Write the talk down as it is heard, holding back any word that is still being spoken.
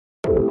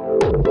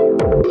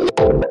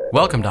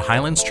Welcome to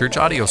Highlands Church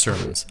Audio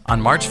Sermons.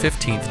 On March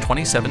 15th,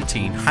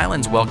 2017,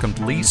 Highlands welcomed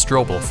Lee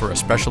Strobel for a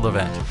special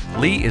event.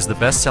 Lee is the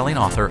best-selling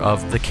author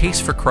of The Case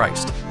for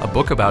Christ, a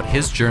book about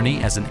his journey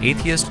as an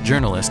atheist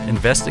journalist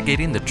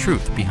investigating the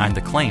truth behind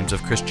the claims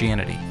of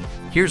Christianity.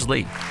 Here's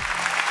Lee.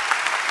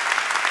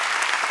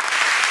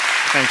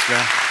 Thanks,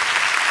 man.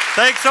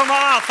 Thanks so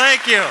much.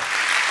 Thank you.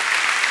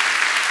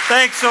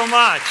 Thanks so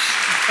much.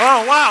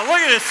 Oh, wow.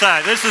 Look at this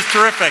side. This is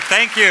terrific.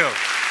 Thank you.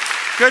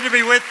 Good to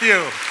be with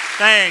you.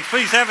 Thanks.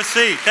 Please have a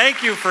seat.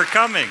 Thank you for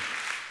coming.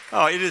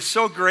 Oh, it is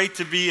so great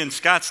to be in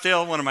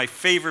Scottsdale, one of my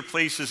favorite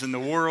places in the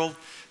world.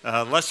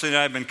 Leslie and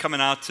I have been coming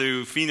out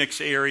to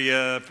Phoenix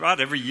area about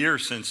every year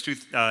since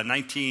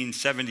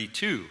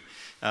 1972.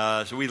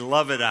 So we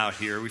love it out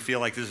here. We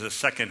feel like this is a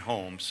second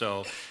home.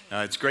 So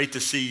it's great to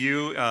see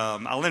you.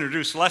 I'll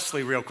introduce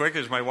Leslie real quick.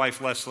 This is my wife,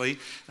 Leslie.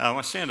 I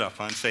want to stand up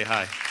and say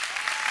hi.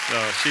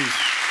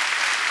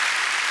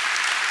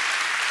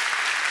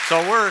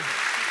 So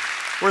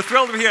we're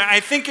thrilled to be here. I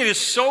think it is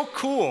so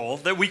cool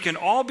that we can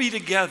all be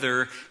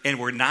together and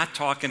we're not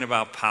talking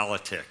about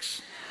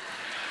politics.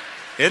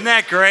 Isn't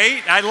that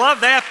great? I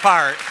love that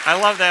part.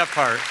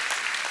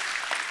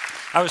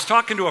 I was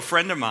talking to a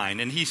friend of mine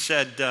and he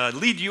said,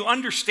 Lee, do you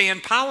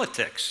understand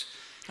politics?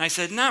 And I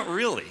said, not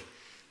really.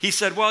 He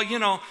said, well,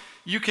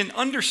 you can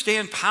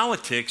understand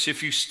politics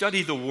if you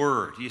study the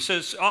word. He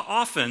says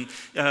often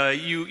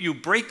you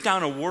break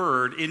down a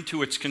word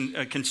into its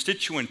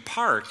constituent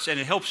parts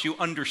and it helps you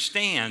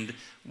understand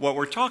what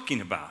we're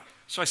talking about.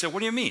 So I said,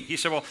 what do you mean? He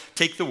said, well,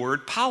 take the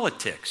word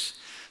politics.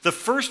 The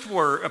first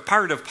word, a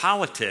part of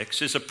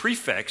politics is a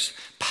prefix,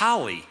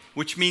 poly,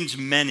 which means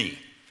many.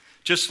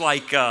 Just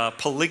like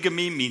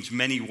polygamy means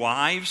many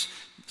wives.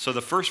 So the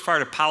first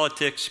part of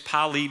politics,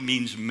 poly,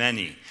 means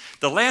many.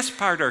 The last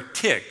part are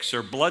ticks,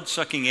 or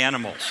blood-sucking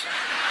animals.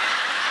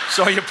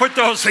 So you put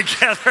those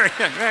together.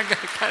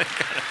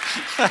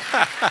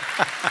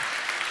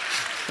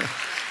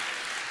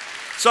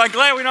 So I'm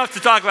glad we don't have to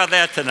talk about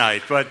that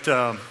tonight. But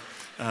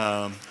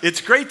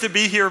it's great to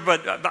be here,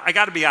 but I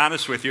got to be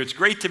honest with you. It's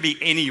great to be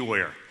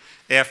anywhere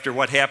after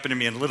what happened to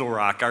me in Little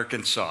Rock,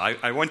 Arkansas.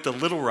 I went to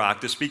Little Rock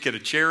to speak at a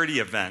charity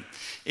event,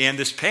 and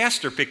this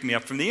pastor picked me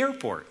up from the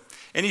airport.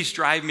 And he's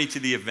driving me to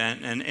the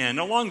event, and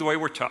along the way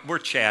we're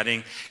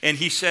chatting, and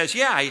he says,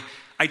 yeah,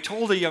 I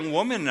told a young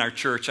woman in our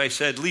church, I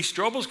said, Lee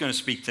Strobel's going to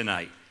speak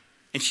tonight.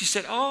 And she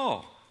said,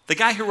 oh, the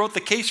guy who wrote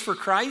The Case for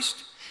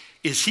Christ?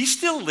 Is he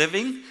still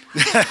living?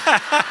 So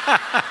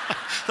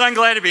I'm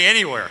glad to be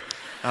anywhere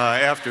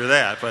after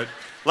that. But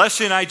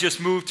Leslie and I just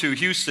moved to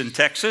Houston,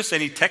 Texas.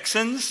 Any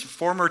Texans?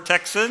 Former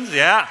Texans?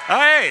 Yeah.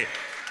 Hey,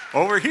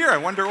 over here. I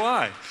wonder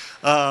why.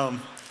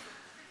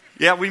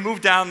 Yeah, we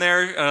moved down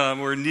there.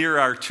 We're near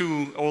our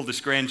two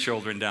oldest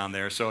grandchildren down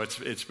there, so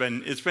it's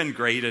been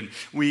great. And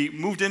we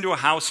moved into a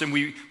house, and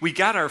we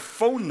got our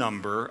phone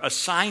number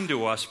assigned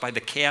to us by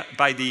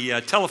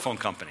the telephone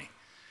company.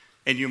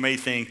 And you may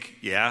think,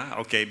 yeah,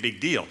 okay, big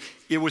deal.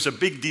 It was a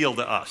big deal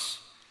to us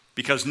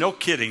because, no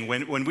kidding,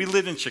 when we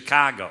lived in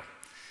Chicago,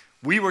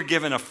 we were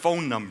given a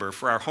phone number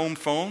for our home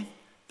phone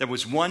that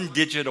was one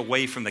digit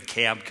away from the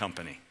cab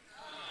company.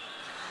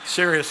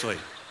 Seriously.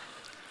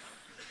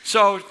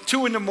 So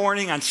 2 a.m.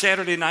 on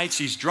Saturday nights,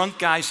 these drunk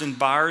guys in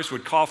bars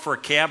would call for a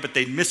cab, but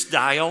they'd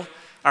misdial.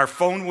 Our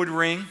phone would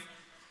ring.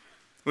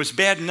 It was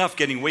bad enough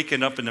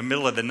waking up in the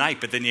middle of the night,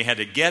 but then you had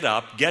to get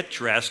up, get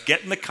dressed,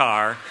 get in the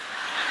car.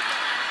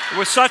 It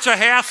was such a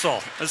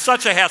hassle.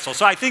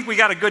 So I think we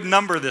got a good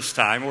number this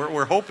time.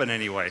 We're hoping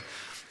anyway.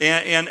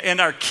 And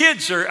our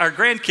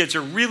grandkids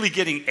are really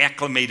getting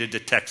acclimated to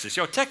Texas.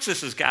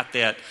 Texas has got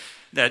that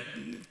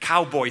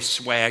cowboy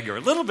swagger,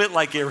 a little bit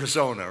like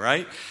Arizona,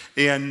 right?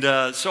 And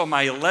so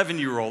my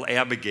 11-year-old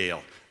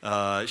Abigail,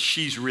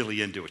 she's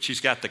really into it.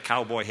 She's got the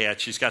cowboy hat.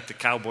 She's got the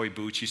cowboy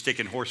boots. She's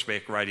taking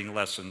horseback riding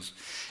lessons.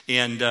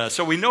 And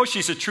so we know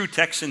she's a true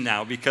Texan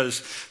now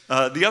because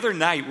the other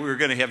night we were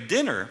going to have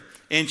dinner,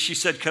 and she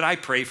said, could I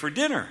pray for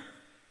dinner?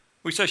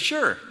 We said,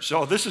 sure.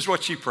 So this is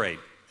what she prayed.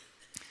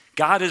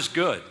 God is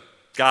good.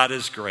 God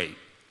is great.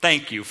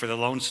 Thank you for the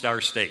Lone Star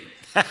State.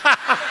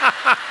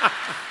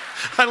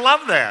 I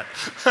love that.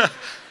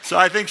 So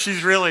I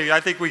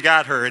think we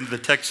got her into the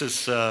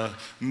Texas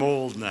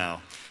mold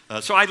now.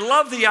 So I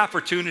love the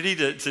opportunity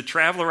to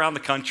travel around the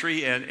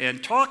country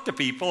and talk to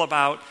people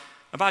about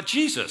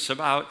Jesus,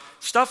 about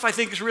stuff I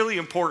think is really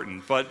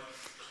important. But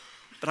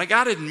I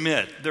got to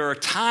admit, there are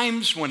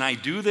times when I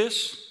do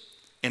this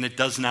and it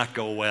does not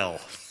go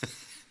well.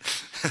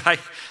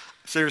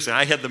 Seriously,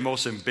 I had the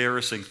most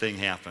embarrassing thing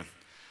happen.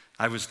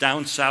 I was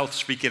down south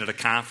speaking at a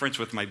conference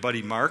with my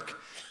buddy Mark.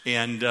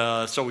 And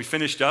so we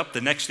finished up.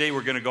 The next day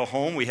we're going to go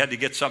home. We had to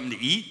get something to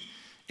eat.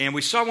 And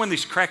we saw one of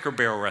these Cracker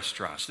Barrel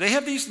restaurants. They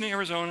have these in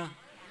Arizona?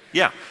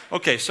 Yeah.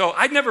 Okay, so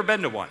I'd never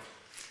been to one.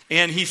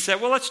 And he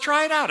said, well, let's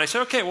try it out. I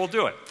said, okay, we'll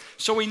do it.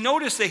 So we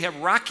noticed they have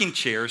rocking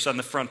chairs on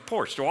the front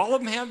porch. Do all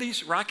of them have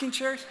these rocking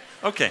chairs?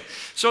 Okay.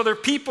 So there are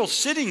people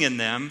sitting in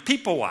them,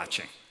 people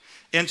watching.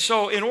 And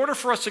so in order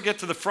for us to get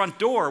to the front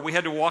door, we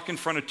had to walk in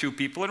front of two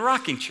people in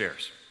rocking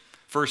chairs.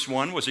 First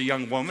one was a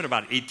young woman,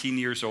 about 18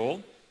 years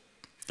old.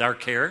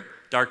 Dark hair,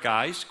 dark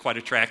eyes, quite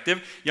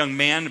attractive. Young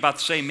man about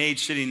the same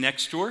age sitting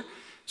next to her.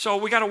 So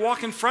we got to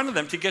walk in front of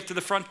them to get to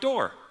the front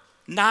door.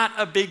 Not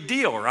a big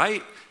deal,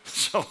 right?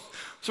 So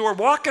we're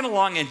walking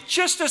along, and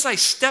just as I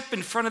step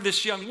in front of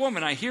this young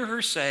woman, I hear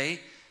her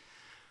say,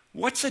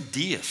 "What's a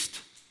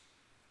deist?"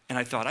 And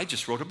I thought, I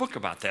just wrote a book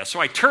about that. So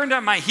I turned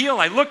on my heel,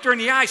 I looked her in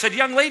the eye, I said,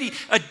 "Young lady,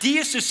 a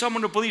deist is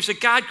someone who believes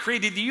that God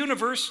created the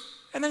universe,"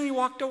 and then he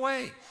walked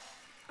away.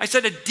 I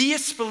said, "A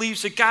deist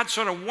believes that God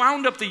sort of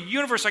wound up the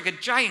universe like a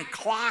giant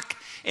clock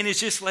and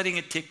is just letting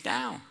it tick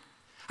down."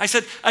 I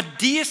said, "A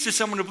deist is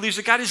someone who believes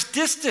that God is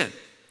distant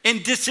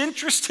and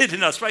disinterested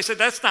in us." But I said,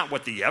 "That's not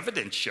what the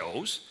evidence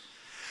shows."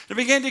 I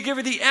began to give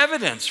her the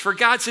evidence for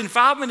God's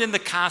involvement in the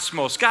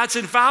cosmos, God's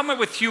involvement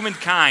with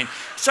humankind.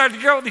 Started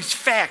to give all these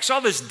facts, all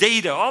this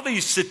data, all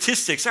these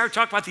statistics. Started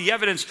talking about the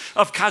evidence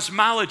of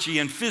cosmology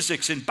and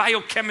physics and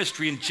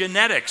biochemistry and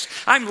genetics.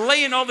 I'm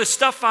laying all this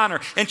stuff on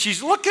her, and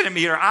she's looking at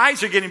me. Her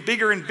eyes are getting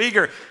bigger and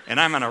bigger,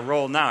 and I'm on a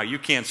roll now. You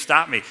can't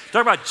stop me.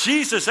 Talk about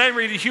Jesus,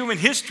 every human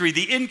history,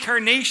 the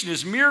incarnation,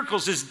 his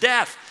miracles, his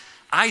death.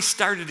 I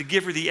started to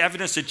give her the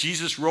evidence that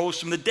Jesus rose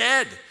from the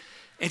dead.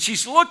 And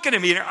she's looking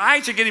at me, and her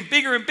eyes are getting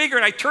bigger and bigger.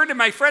 And I turned to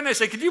my friend, and I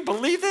said, "Can you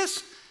believe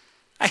this?"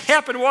 I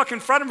happened to walk in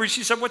front of her.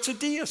 She said, "What's a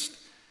deist?"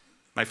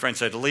 My friend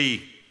said,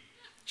 "Lee."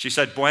 She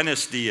said,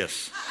 "Buenos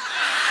dias."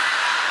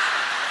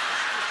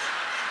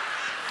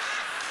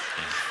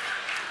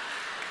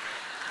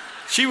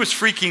 She was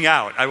freaking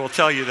out, I will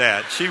tell you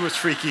that. She was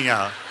freaking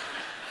out.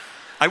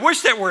 I wish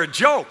that were a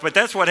joke, but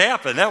that's what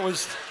happened.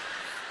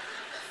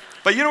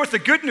 But you know what the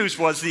good news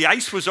was? The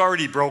ice was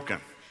already broken.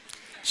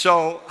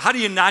 So how do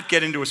you not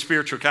get into a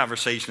spiritual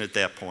conversation at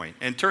that point?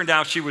 And it turned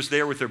out she was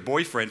there with her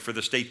boyfriend for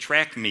the state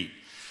track meet.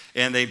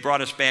 And they brought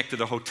us back to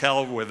the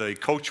hotel where the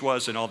coach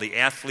was and all the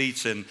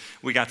athletes, and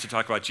we got to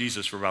talk about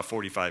Jesus for about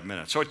 45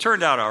 minutes. So it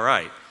turned out all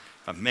right.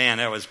 But man,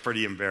 that was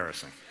pretty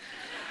embarrassing.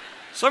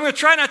 So I'm going to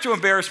try not to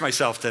embarrass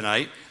myself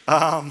tonight.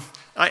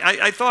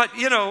 I thought,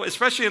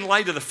 especially in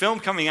light of the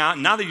film coming out,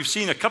 and now that you've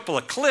seen a couple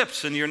of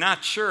clips and you're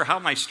not sure how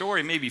my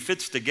story maybe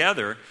fits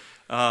together,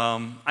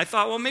 I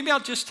thought, well, maybe I'll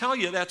just tell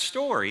you that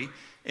story,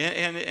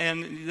 and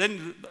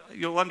then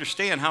you'll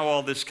understand how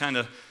all this kind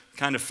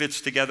of fits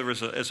together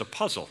as a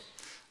puzzle.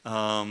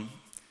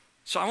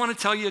 So I want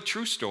to tell you a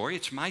true story.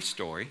 It's my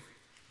story,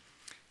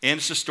 and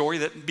it's a story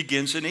that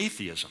begins in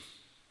atheism.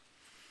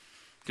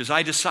 Because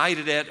I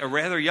decided at a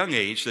rather young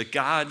age that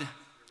God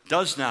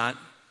does not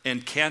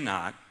and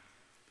cannot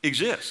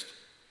exist.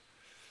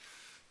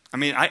 I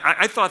mean,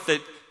 I thought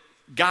that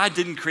God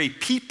didn't create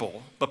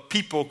people, but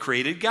people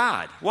created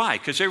God. Why?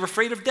 Because they were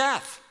afraid of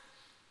death.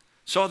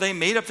 So they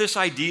made up this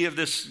idea of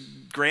this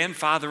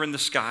grandfather in the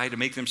sky to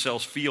make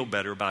themselves feel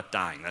better about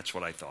dying. That's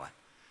what I thought.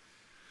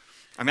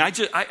 I mean,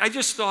 I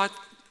just thought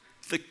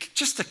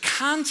just the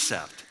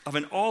concept of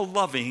an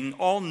all-loving,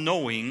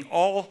 all-knowing,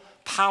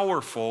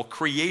 all-powerful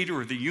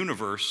creator of the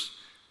universe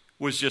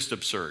was just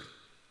absurd.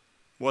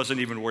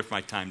 Wasn't even worth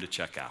my time to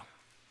check out.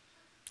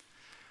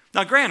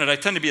 Now, granted, I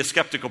tend to be a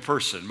skeptical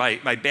person.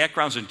 My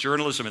background's in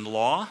journalism and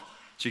law,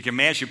 so you can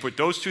imagine you put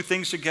those two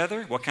things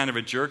together, what kind of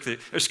a jerk,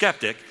 or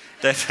skeptic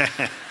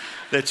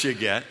that you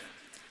get.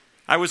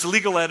 I was the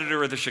legal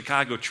editor of the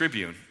Chicago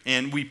Tribune,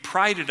 and we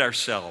prided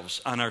ourselves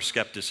on our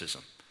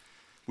skepticism.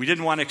 We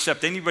didn't want to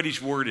accept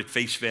anybody's word at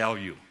face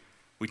value.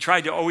 We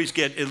tried to always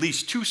get at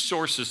least two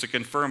sources to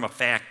confirm a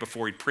fact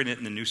before we print it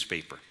in the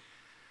newspaper.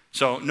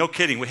 So, no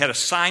kidding, we had a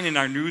sign in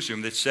our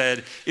newsroom that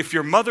said, "If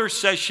your mother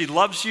says she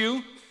loves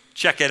you,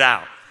 check it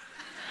out."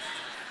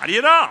 How do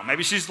you know?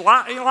 Maybe she's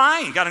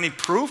lying. Got any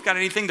proof? Got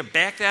anything to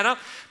back that up?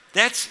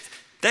 That's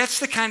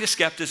the kind of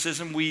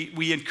skepticism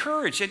we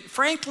encourage. And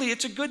frankly,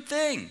 it's a good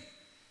thing.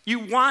 You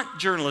want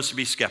journalists to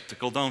be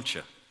skeptical, don't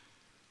you?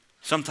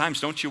 Sometimes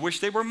don't you wish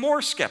they were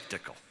more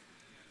skeptical?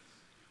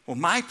 Well,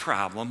 my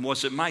problem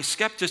was that my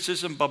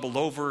skepticism bubbled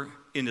over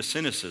into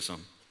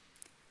cynicism,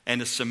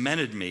 and it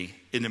cemented me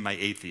into my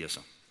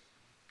atheism.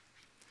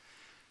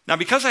 Now,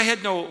 because I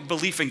had no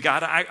belief in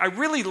God, I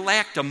really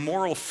lacked a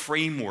moral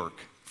framework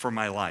for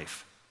my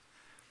life.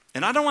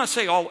 And I don't want to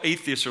say all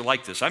atheists are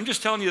like this. I'm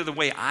just telling you the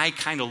way I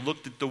kind of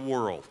looked at the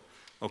world,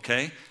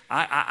 okay?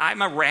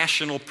 I'm a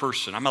rational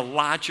person. I'm a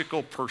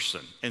logical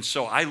person. And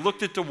so I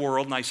looked at the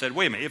world and I said,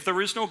 wait a minute, if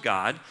there is no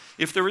God,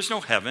 if there is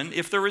no heaven,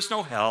 if there is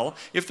no hell,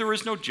 if there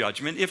is no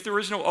judgment, if there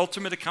is no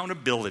ultimate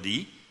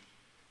accountability,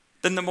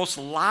 then the most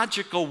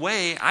logical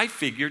way, I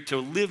figured, to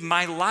live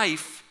my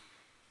life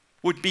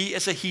would be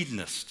as a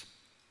hedonist,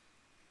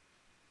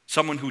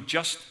 someone who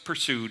just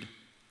pursued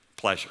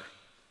pleasure.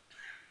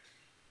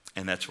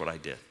 And that's what I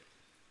did.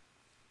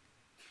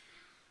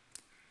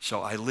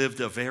 So I lived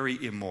a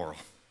very immoral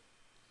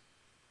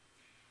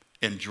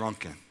and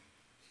drunken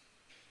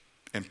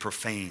and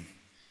profane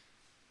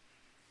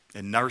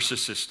and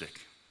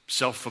narcissistic,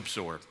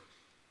 self-absorbed,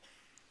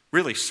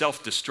 really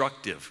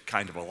self-destructive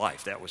kind of a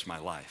life. That was my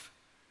life.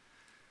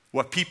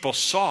 What people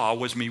saw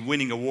was me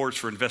winning awards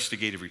for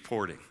investigative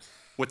reporting.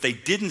 What they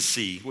didn't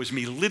see was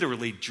me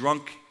literally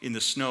drunk in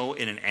the snow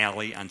in an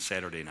alley on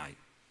Saturday night.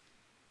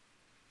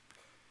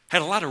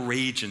 Had a lot of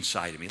rage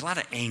inside of me, a lot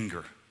of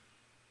anger.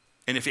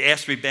 And if you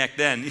asked me back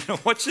then,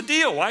 what's the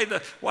deal? Why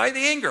the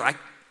anger? I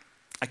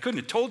couldn't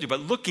have told you, but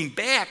looking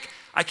back,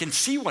 I can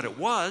see what it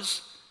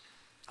was.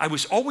 I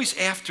was always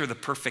after the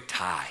perfect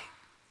high.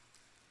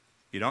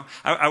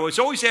 I was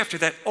always after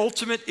that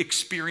ultimate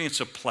experience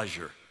of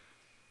pleasure.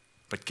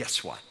 But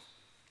guess what?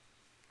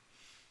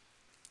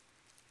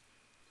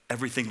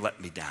 Everything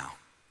let me down.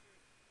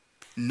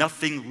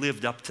 Nothing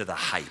lived up to the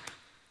hype.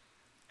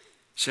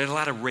 So I had a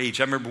lot of rage.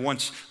 I remember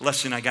once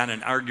Leslie and I got in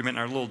an argument, and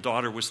our little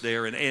daughter was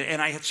there,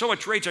 and I had so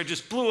much rage, I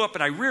just blew up,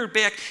 and I reared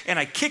back, and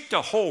I kicked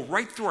a hole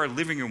right through our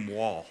living room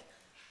wall.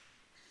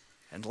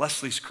 And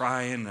Leslie's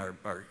crying,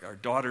 our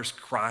daughter's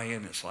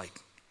crying. It's like,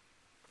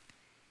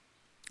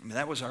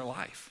 that was our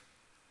life.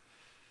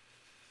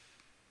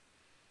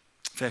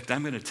 In fact,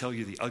 I'm going to tell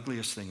you the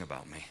ugliest thing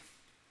about me,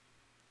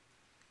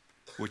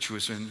 which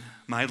was when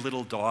my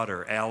little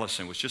daughter,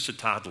 Allison, was just a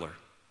toddler.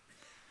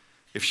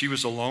 If she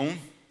was alone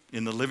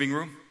in the living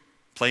room,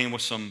 playing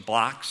with some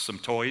blocks, some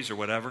toys or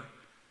whatever,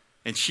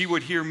 and she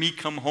would hear me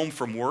come home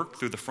from work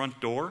through the front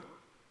door,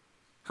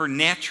 her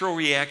natural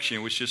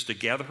reaction was just to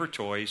gather her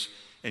toys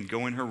and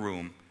go in her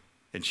room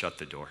and shut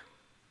the door.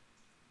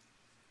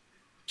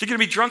 She going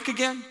to be drunk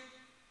again?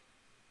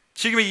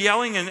 She going to be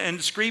yelling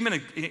and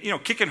screaming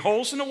and kicking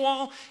holes in the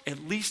wall?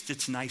 At least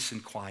it's nice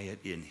and quiet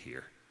in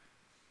here.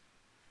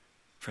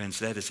 Friends,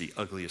 that is the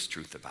ugliest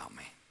truth about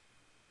me.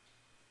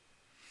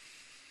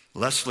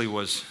 Leslie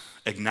was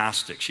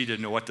agnostic. She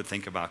didn't know what to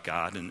think about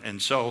God.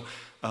 And so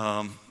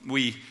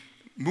we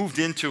moved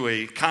into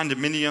a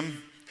condominium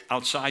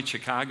outside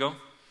Chicago.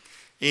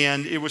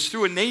 And it was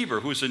through a neighbor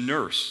who was a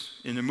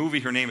nurse. In the movie,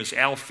 her name is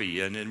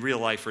Alfie, and in real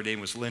life, her name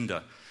was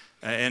Linda.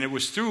 And it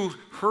was through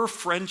her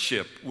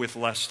friendship with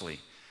Leslie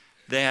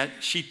that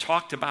she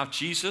talked about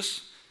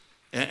Jesus.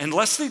 And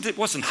Leslie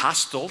wasn't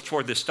hostile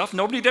toward this stuff.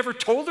 Nobody had ever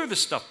told her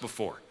this stuff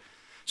before.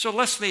 So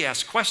Leslie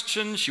asked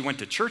questions. She went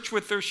to church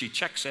with her. She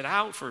checks it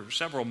out for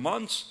several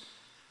months.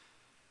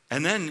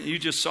 And then you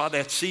just saw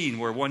that scene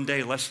where one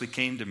day Leslie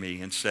came to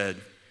me and said,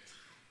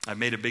 I've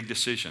made a big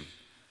decision.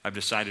 I've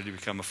decided to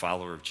become a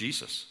follower of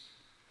Jesus.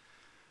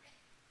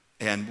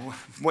 And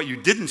what you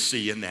didn't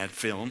see in that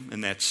film,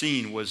 in that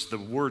scene, was the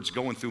words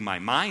going through my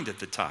mind at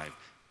the time.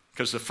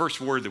 Because the first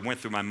word that went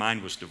through my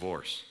mind was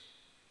divorce.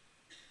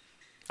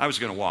 I was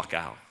going to walk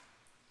out.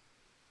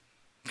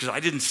 Because I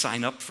didn't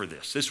sign up for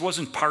this. This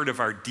wasn't part of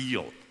our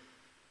deal.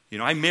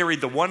 I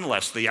married the one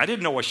Leslie. I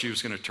didn't know what she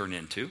was going to turn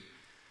into.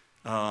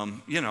 All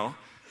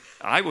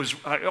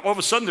of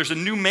a sudden there's a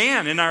new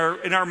man in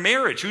our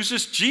marriage. Who's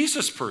this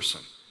Jesus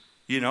person?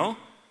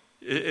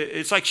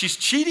 It's like she's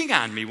cheating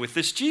on me with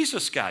this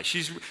Jesus guy.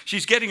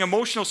 She's getting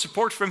emotional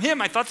support from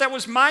him. I thought that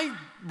was my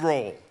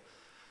role.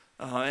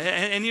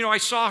 I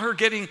saw her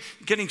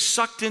getting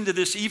sucked into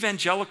this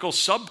evangelical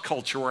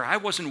subculture where I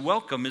wasn't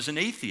welcome as an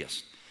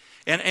atheist.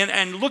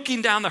 And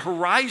looking down the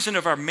horizon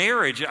of our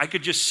marriage, I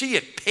could just see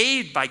it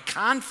paved by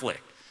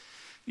conflict.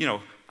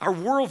 Our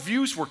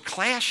worldviews were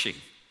clashing.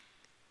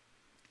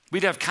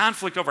 We'd have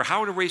conflict over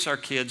how to raise our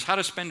kids, how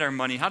to spend our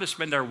money, how to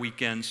spend our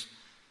weekends.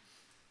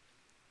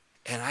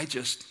 And I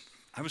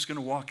was going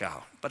to walk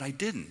out, but I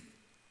didn't.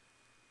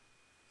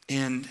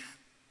 And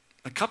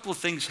a couple of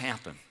things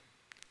happened.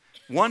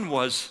 One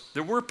was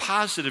there were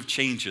positive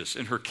changes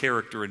in her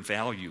character and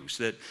values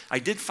that I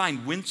did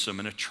find winsome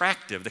and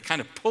attractive that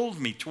kind of pulled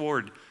me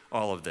toward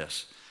all of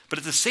this. But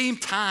at the same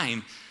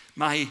time,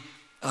 my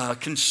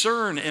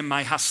concern and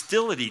my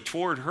hostility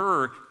toward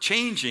her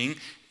changing,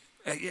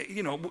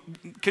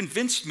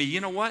 convinced me,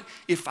 what?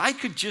 If I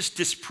could just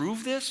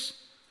disprove this,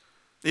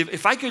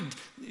 if I could,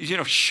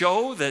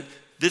 show that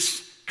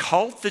this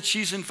cult that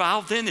she's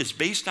involved in is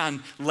based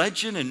on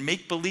legend and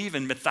make-believe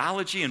and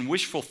mythology and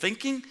wishful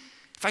thinking,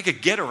 if I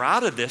could get her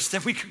out of this,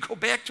 then we could go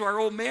back to our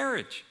old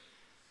marriage.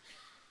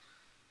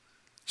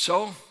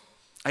 So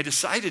I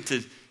decided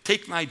to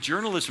take my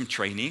journalism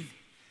training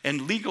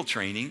and legal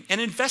training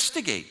and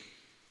investigate.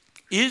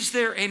 Is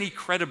there any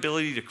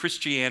credibility to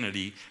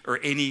Christianity or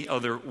any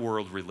other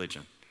world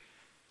religion?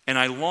 And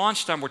I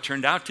launched on what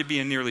turned out to be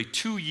a nearly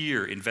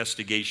 2-year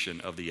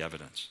investigation of the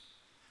evidence.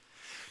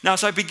 Now,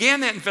 as I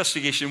began that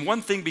investigation,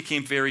 one thing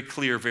became very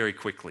clear very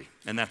quickly,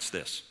 and that's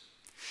this.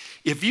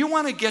 If you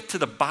want to get to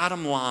the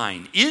bottom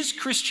line, is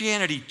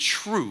Christianity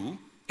true,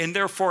 and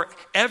therefore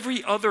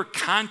every other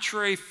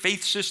contrary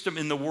faith system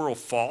in the world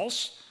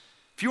false?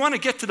 If you want to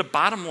get to the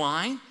bottom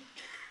line,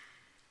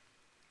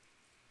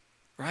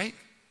 right,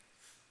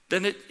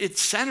 then it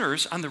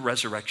centers on the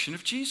resurrection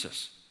of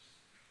Jesus.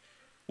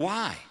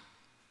 Why?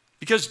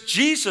 Because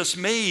Jesus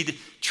made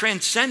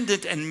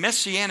transcendent and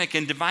messianic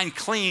and divine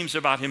claims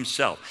about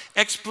himself,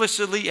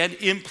 explicitly and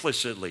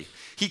implicitly.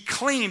 He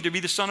claimed to be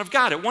the Son of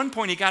God. At one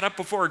point, he got up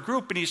before a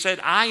group and he said,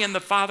 I and the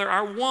Father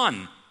are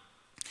one.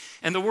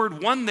 And the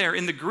word one there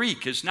in the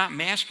Greek is not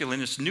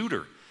masculine, it's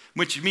neuter,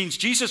 which means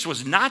Jesus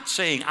was not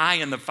saying I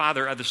and the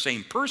Father are the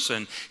same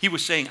person. He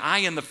was saying I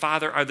and the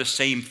Father are the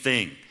same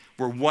thing.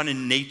 We're one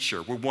in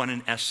nature. We're one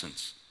in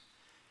essence.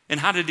 And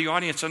how did the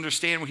audience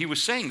understand what he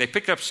was saying? They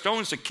picked up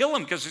stones to kill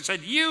him because they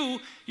said,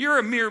 you're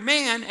a mere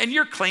man and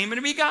you're claiming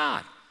to be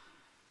God.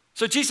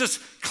 So Jesus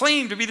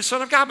claimed to be the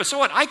Son of God. But so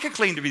what? I could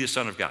claim to be the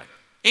Son of God.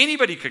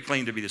 Anybody could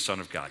claim to be the Son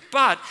of God.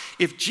 But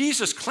if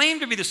Jesus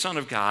claimed to be the Son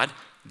of God,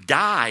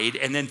 died,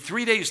 and then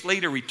 3 days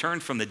later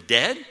returned from the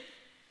dead,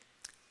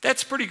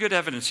 that's pretty good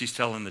evidence he's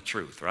telling the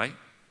truth, right?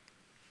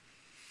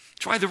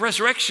 It's why the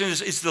resurrection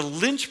is the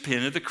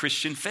linchpin of the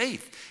Christian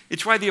faith.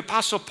 It's why the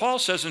Apostle Paul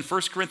says in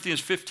 1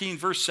 Corinthians 15,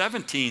 verse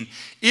 17,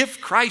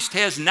 if Christ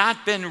has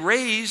not been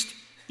raised,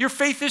 your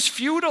faith is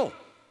futile.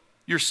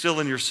 You're still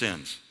in your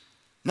sins.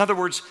 In other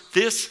words,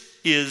 this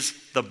is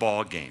the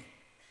ball game.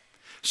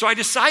 So I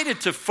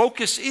decided to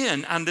focus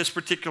in on this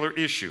particular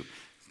issue.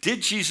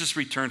 Did Jesus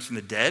return from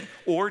the dead,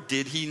 or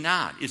did he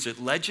not? Is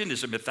it legend?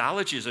 Is it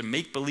mythology? Is it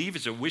make-believe?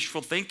 Is it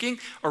wishful thinking?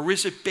 Or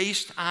is it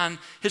based on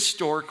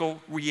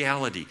historical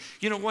reality?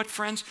 You know what,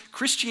 friends?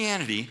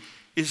 Christianity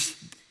is,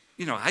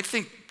 I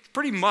think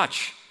pretty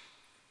much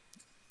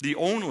the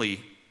only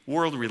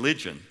world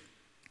religion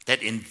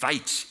that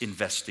invites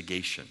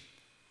investigation.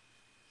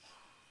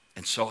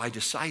 And so I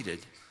decided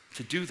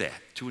to do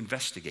that, to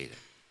investigate it.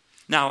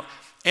 Now,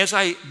 as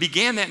I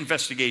began that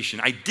investigation,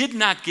 I did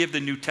not give the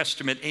New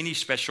Testament any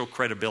special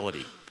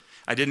credibility.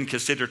 I didn't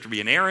consider it to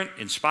be inerrant,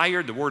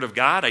 inspired, the Word of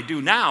God. I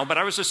do now, but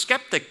I was a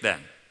skeptic then.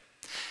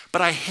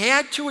 But I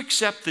had to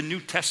accept the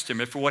New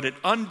Testament for what it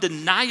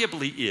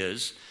undeniably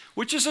is,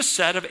 which is a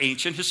set of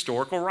ancient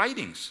historical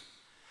writings.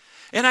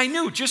 And I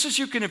knew, just as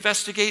you can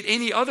investigate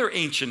any other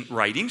ancient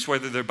writings,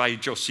 whether they're by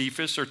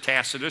Josephus or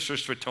Tacitus or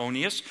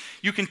Suetonius,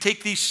 you can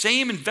take these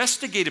same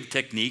investigative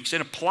techniques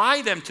and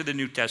apply them to the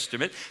New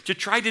Testament to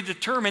try to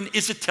determine,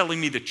 is it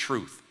telling me the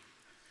truth?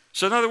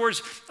 So in other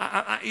words,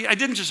 I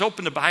didn't just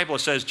open the Bible that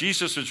says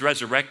Jesus was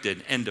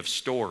resurrected, end of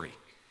story.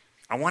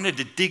 I wanted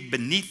to dig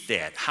beneath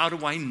that. How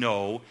do I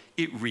know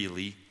it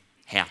really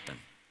happened?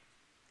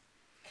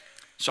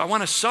 So I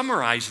want to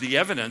summarize the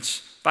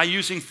evidence by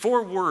using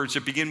 4 words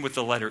that begin with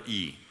the letter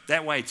E.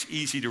 That way it's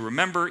easy to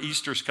remember.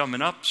 Easter's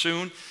coming up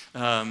soon.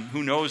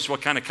 Who knows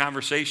what kind of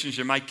conversations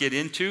you might get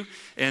into.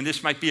 And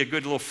this might be a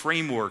good little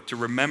framework to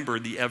remember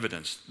the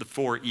evidence, the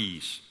 4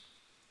 E's.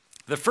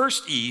 The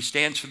first E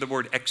stands for the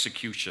word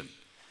execution.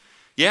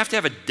 You have to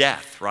have a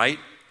death, right,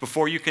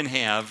 before you can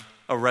have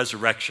a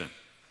resurrection.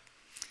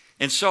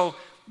 And so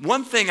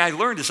one thing I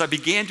learned as I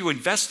began to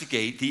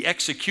investigate the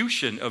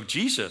execution of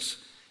Jesus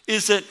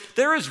is that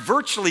there is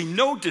virtually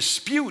no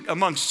dispute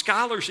among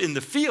scholars in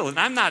the field. And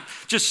I'm not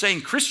just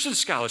saying Christian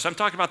scholars. I'm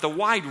talking about the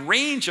wide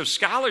range of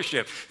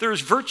scholarship. There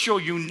is virtual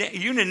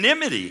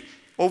unanimity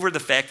over the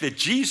fact that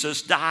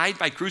Jesus died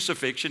by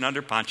crucifixion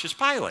under Pontius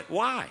Pilate.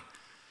 Why?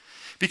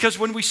 Because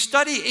when we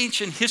study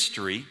ancient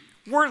history,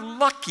 we're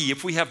lucky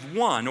if we have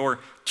 1 or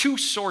 2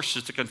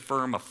 sources to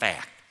confirm a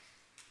fact.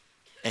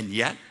 And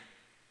yet,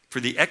 for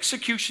the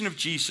execution of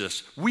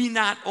Jesus, we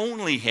not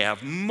only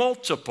have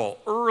multiple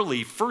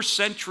early first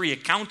century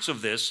accounts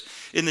of this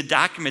in the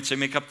documents that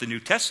make up the New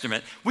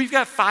Testament, we've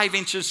got 5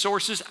 ancient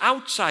sources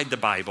outside the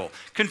Bible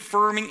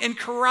confirming and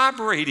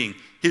corroborating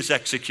his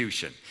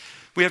execution.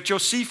 We have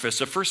Josephus,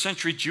 a first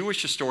century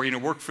Jewish historian who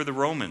worked for the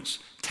Romans.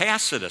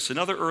 Tacitus,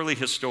 another early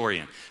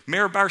historian.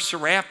 Meir Bar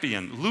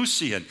Serapion,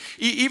 Lucian.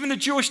 Even the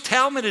Jewish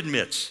Talmud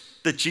admits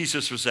that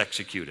Jesus was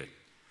executed.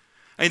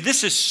 And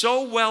this is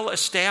so well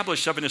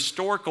established of an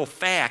historical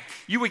fact,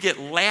 you would get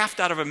laughed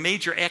out of a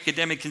major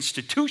academic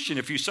institution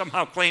if you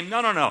somehow claim,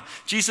 no,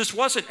 Jesus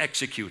wasn't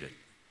executed.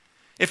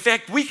 In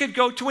fact, we could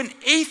go to an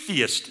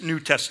atheist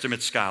New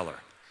Testament scholar,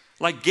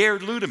 like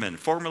Gerd Ludemann,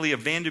 formerly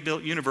of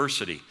Vanderbilt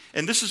University.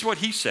 And this is what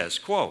he says,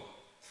 quote,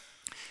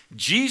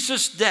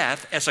 Jesus'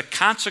 death as a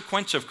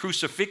consequence of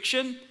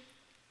crucifixion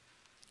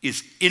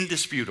is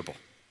indisputable.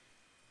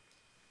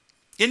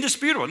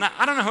 Indisputable. Now,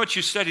 I don't know how much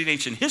you studied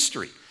ancient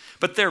history,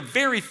 but there are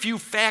very few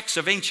facts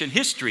of ancient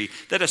history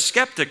that a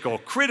skeptical,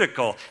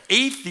 critical,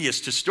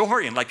 atheist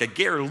historian like a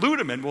Gerd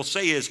Ludemann will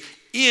say is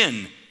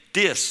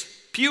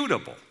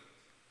indisputable.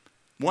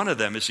 One of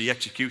them is the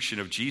execution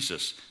of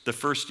Jesus. The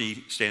first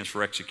E stands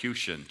for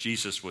execution.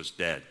 Jesus was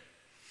dead.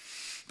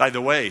 By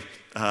the way,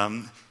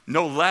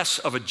 no less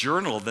of a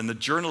journal than the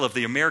Journal of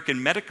the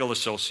American Medical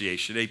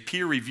Association, a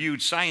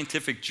peer-reviewed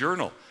scientific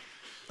journal,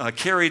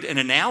 carried an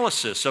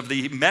analysis of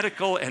the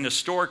medical and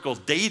historical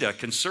data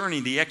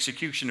concerning the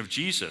execution of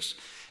Jesus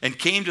and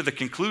came to the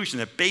conclusion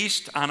that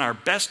based on our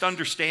best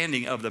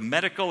understanding of the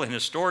medical and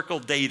historical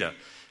data,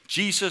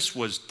 Jesus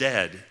was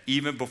dead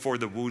even before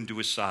the wound to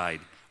his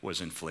side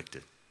was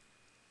inflicted.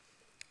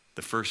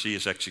 The first E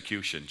is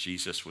execution.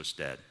 Jesus was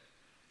dead.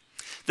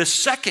 The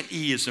second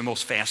E is the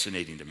most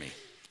fascinating to me. It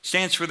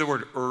stands for the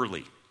word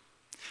early.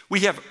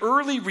 We have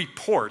early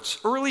reports,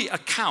 early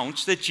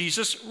accounts that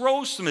Jesus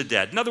rose from the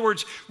dead. In other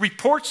words,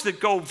 reports that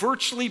go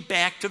virtually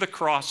back to the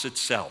cross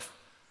itself.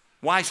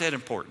 Why is that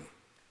important?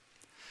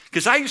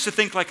 Because I used to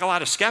think, like a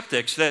lot of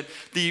skeptics, that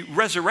the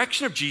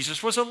resurrection of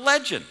Jesus was a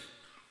legend.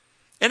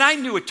 And I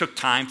knew it took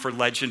time for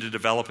legend to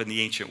develop in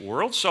the ancient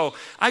world, so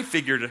I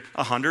figured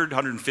 100,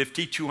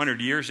 150, 200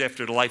 years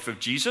after the life of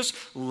Jesus,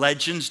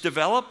 legends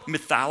developed,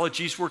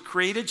 mythologies were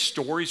created,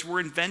 stories were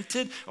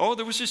invented. Oh,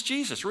 there was this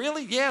Jesus.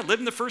 Really? Yeah, lived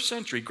in the first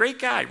century. Great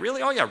guy.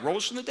 Really? Oh, yeah,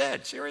 rose from the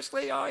dead.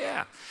 Seriously? Oh,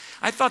 yeah.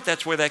 I thought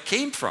that's where that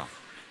came from.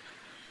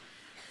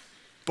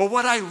 But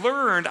what I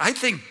learned, I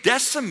think,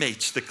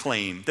 decimates the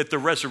claim that the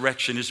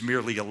resurrection is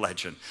merely a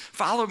legend.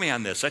 Follow me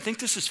on this. I think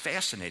this is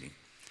fascinating.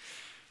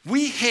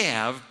 We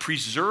have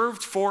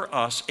preserved for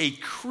us a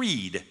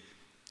creed,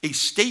 a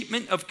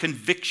statement of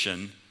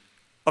conviction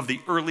of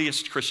the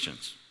earliest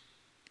Christians.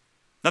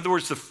 In other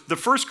words, the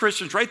first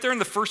Christians, right there in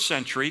the first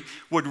century,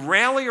 would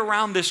rally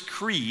around this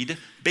creed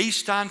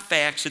based on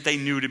facts that they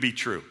knew to be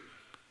true.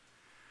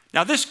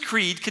 Now, this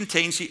creed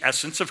contains the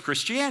essence of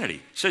Christianity.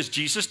 It says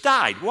Jesus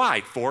died.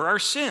 Why? For our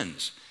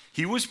sins.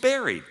 He was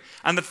buried.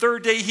 On the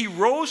third day, he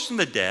rose from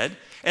the dead.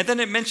 And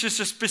then it mentions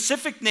the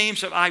specific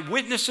names of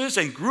eyewitnesses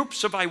and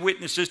groups of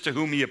eyewitnesses to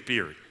whom he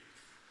appeared.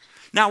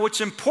 Now,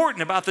 what's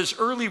important about this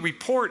early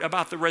report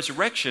about the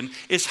resurrection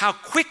is how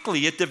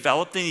quickly it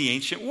developed in the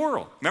ancient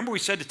world. Remember, we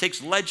said it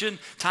takes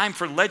time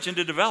for legend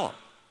to develop.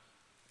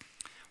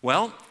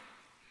 Well,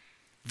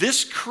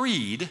 this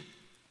creed,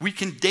 we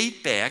can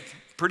date back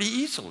pretty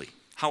easily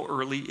how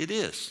early it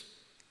is.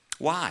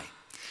 Why?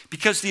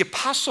 Because the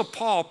Apostle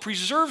Paul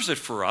preserves it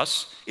for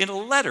us in a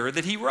letter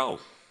that he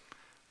wrote.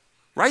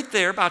 Right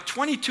there, about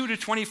 22 to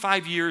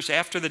 25 years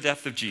after the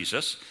death of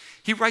Jesus,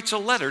 he writes a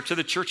letter to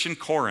the church in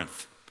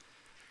Corinth.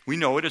 We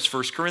know it as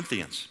 1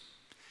 Corinthians.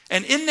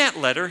 And in that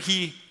letter,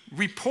 he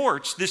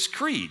reports this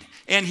creed.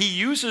 And he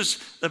uses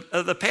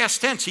the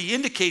past tense. He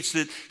indicates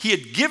that he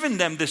had given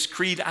them this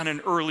creed on an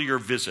earlier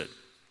visit.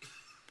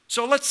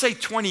 So let's say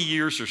 20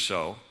 years or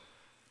so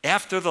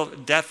after the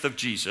death of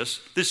Jesus,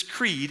 this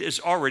creed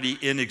is already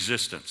in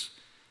existence.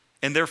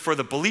 And therefore,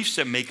 the beliefs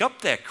that make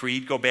up that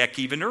creed go back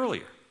even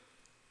earlier.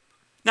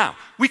 Now,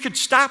 we could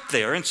stop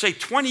there and say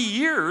 20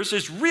 years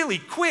is really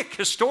quick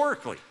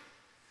historically.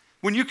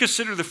 When you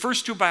consider the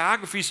first two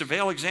biographies of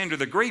Alexander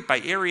the Great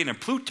by Arrian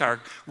and Plutarch,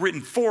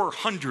 written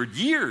 400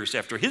 years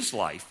after his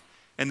life,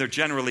 and they're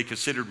generally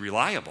considered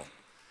reliable.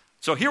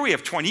 So here we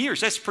have 20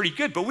 years. That's pretty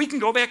good, but we can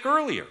go back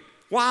earlier.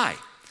 Why?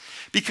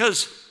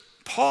 Because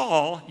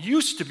Paul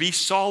used to be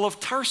Saul of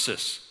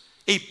Tarsus,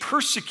 a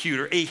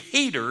persecutor, a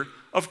hater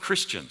of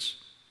Christians.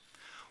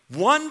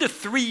 1 to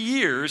 3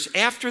 years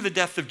after the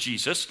death of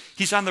Jesus,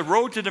 he's on the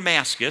road to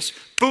Damascus.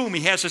 Boom,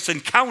 he has this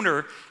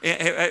encounter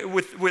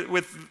with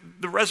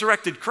the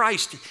resurrected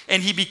Christ,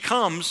 and he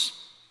becomes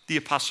the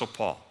Apostle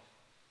Paul.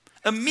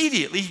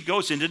 Immediately, he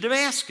goes into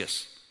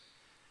Damascus,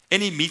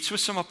 and he meets with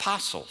some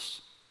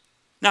apostles.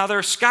 Now, there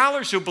are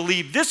scholars who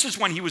believe this is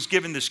when he was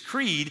given this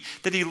creed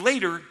that he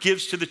later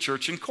gives to the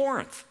church in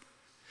Corinth.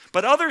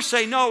 But others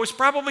say, no, it's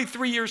probably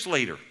 3 years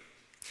later.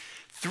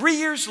 3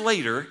 years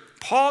later,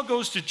 Paul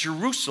goes to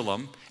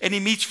Jerusalem and he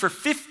meets for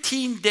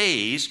 15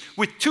 days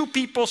with two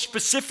people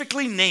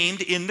specifically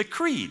named in the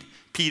creed,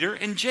 Peter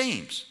and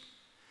James.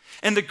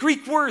 And the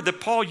Greek word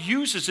that Paul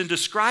uses in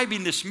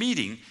describing this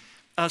meeting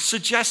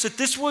suggests that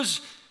this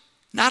was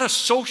not a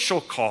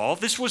social call,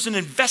 this was an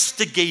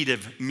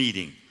investigative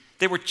meeting.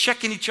 They were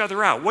checking each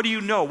other out. What do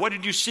you know? What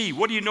did you see?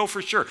 What do you know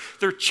for sure?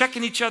 They're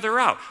checking each other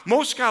out.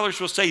 Most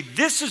scholars will say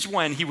this is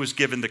when he was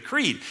given the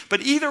creed.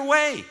 But either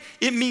way,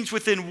 it means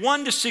within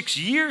 1 to 6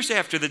 years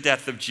after the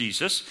death of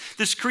Jesus,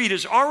 this creed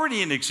is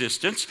already in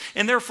existence,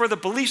 and therefore the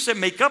beliefs that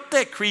make up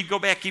that creed go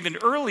back even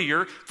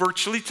earlier,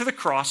 virtually to the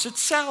cross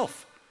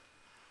itself.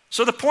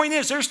 So the point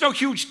is, there's no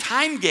huge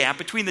time gap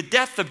between the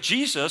death of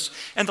Jesus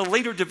and the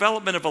later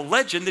development of a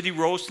legend that he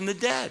rose from the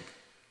dead.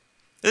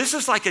 This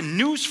is like a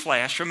news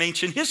flash from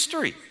ancient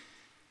history.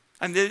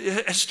 And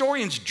the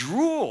historians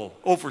drool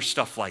over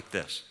stuff like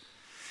this.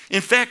 In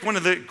fact, one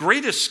of the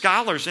greatest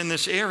scholars in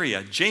this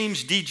area,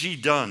 James D.G.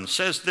 Dunn,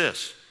 says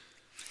this: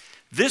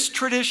 this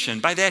tradition,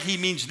 by that he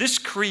means this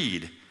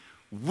creed,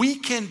 we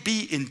can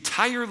be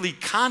entirely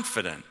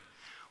confident,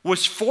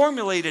 was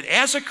formulated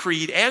as a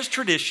creed, as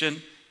tradition,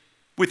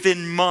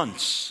 within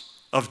months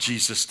of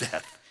Jesus'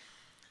 death.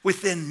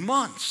 Within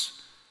months.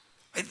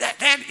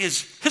 That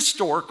is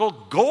historical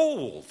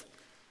gold.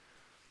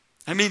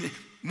 I mean,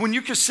 when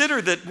you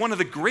consider that one of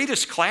the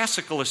greatest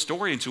classical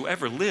historians who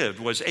ever lived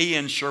was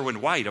A.N.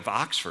 Sherwin-White of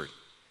Oxford,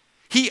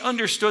 he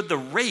understood the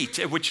rate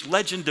at which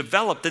legend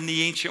developed in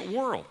the ancient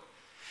world.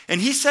 And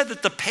he said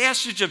that the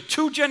passage of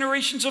 2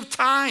 generations of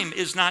time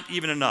is not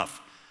even enough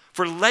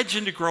for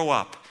legend to grow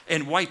up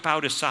and wipe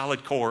out a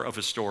solid core of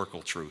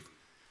historical truth.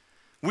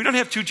 We don't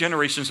have 2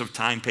 generations of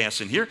time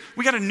passing here.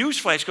 We got a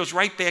newsflash that goes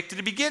right back to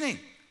the beginning.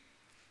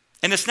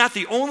 And it's not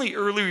the only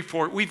early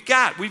report we've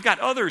got. We've got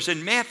others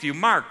in Matthew,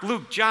 Mark,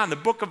 Luke, John, the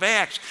book of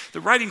Acts,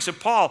 the writings of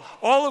Paul,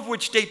 all of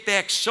which date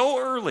back so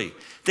early.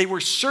 They were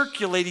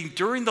circulating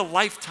during the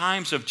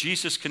lifetimes of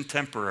Jesus'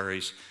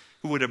 contemporaries,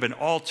 who would have been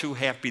all too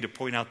happy to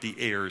point out the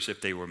errors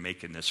if they were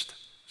making this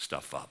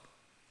stuff up.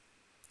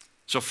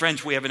 So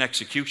friends, we have an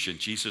execution.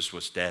 Jesus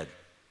was dead.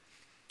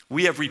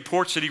 We have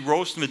reports that he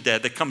rose from the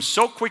dead that come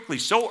so quickly,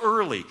 so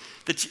early,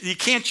 that you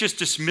can't just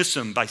dismiss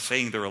them by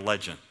saying they're a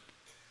legend.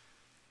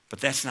 But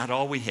that's not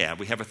all we have.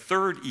 We have a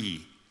third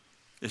E.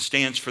 It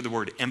stands for the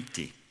word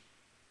empty.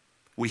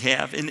 We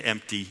have an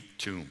empty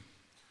tomb.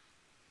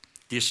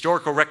 The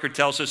historical record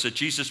tells us that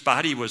Jesus'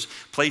 body was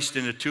placed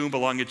in a tomb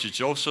belonging to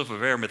Joseph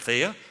of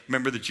Arimathea.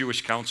 Remember the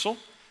Jewish council?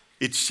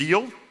 It's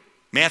sealed.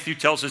 Matthew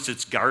tells us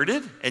it's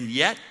guarded, and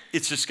yet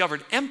it's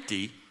discovered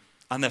empty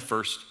on that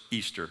first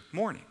Easter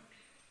morning.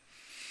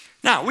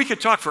 Now, we could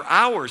talk for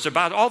hours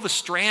about all the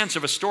strands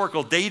of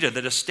historical data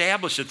that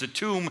establish that the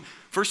tomb,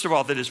 first of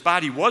all, that his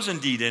body was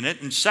indeed in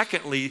it, and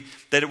secondly,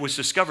 that it was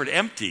discovered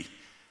empty.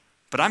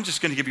 But I'm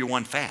just going to give you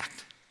one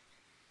fact,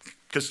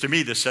 because to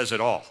me this says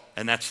it all,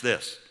 and that's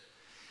this.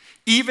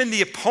 Even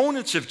the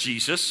opponents of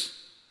Jesus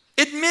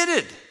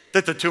admitted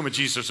that the tomb of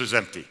Jesus was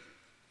empty.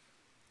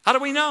 How do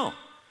we know?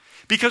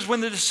 Because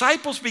when the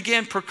disciples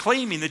began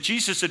proclaiming that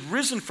Jesus had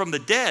risen from the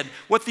dead,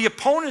 what the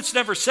opponents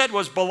never said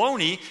was,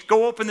 baloney,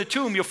 go open the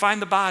tomb, you'll find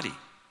the body.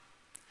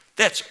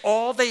 That's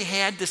all they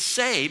had to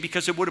say,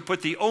 because it would have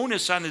put the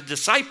onus on the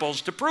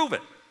disciples to prove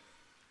it.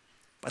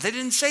 But they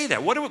didn't say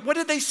that. What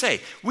did they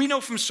say? We know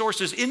from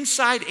sources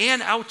inside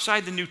and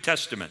outside the New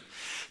Testament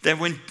that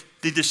when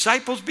the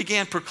disciples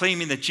began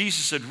proclaiming that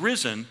Jesus had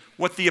risen,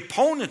 what the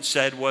opponents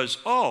said was,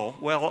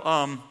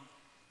 the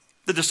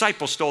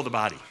disciples stole the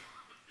body.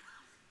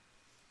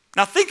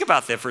 Now think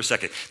about that for a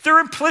second. They're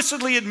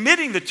implicitly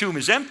admitting the tomb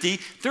is empty.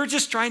 They're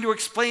just trying to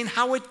explain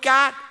how it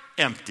got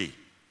empty.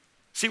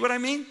 See what I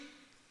mean?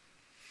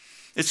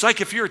 It's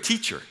like if you're a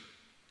teacher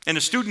and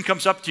a student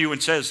comes up to you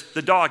and says,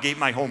 the dog ate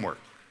my homework.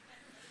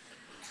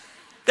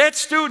 That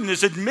student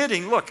is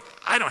admitting, look,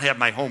 I don't have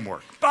my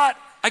homework, but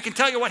I can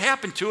tell you what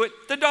happened to it.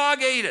 The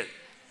dog ate it.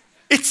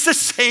 It's the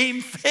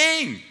same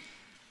thing.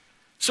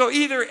 So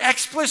either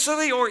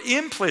explicitly or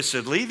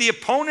implicitly, the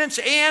opponents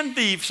and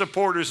the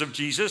supporters of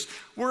Jesus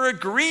were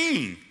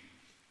agreeing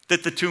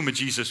that the tomb of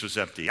Jesus was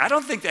empty. I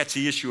don't think that's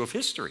the issue of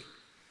history.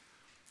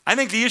 I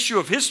think the issue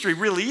of history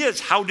really is,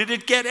 how did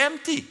it get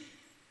empty?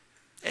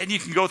 And you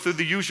can go through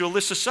the usual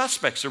list of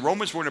suspects. The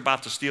Romans weren't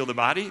about to steal the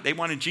body. They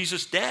wanted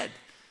Jesus dead.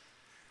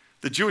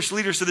 The Jewish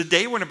leaders of the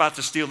day weren't about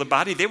to steal the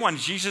body. They wanted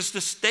Jesus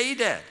to stay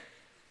dead.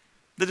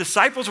 The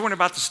disciples weren't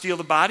about to steal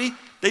the body.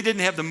 They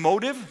didn't have the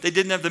motive. They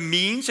didn't have the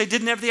means. They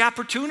didn't have the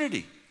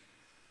opportunity.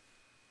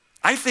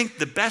 I think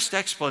the best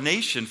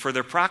explanation for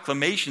their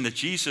proclamation that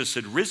Jesus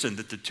had risen,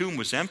 that the tomb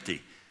was empty,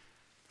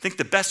 I think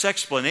the best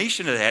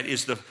explanation of that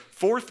is the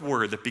fourth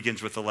word that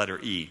begins with the letter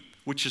E,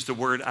 which is the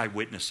word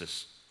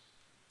eyewitnesses.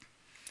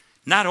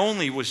 Not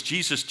only was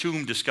Jesus'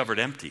 tomb discovered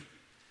empty,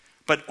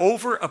 but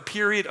over a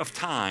period of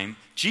time,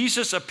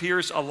 Jesus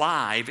appears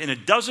alive in a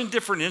dozen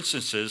different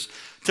instances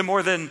to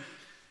more than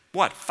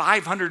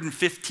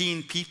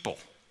 515 people,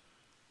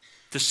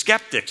 to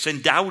skeptics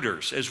and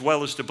doubters as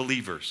well as to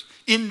believers,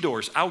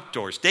 indoors,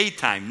 outdoors,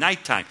 daytime,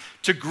 nighttime,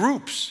 to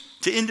groups,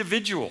 to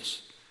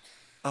individuals.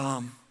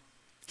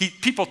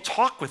 People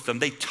talk with them,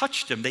 they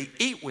touched them, they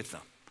ate with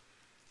them.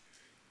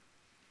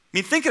 I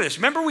mean, think of this.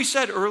 Remember we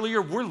said earlier,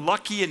 we're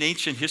lucky in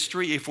ancient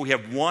history if we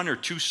have one or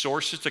two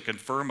sources to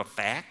confirm a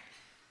fact?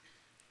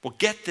 Well,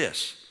 get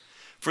this.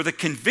 For the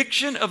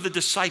conviction of the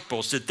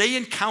disciples that they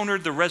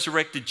encountered the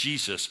resurrected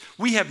Jesus,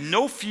 we have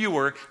no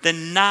fewer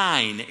than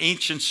 9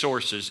 ancient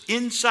sources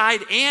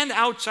inside and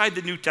outside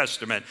the New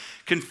Testament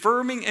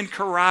confirming and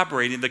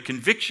corroborating the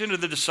conviction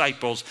of the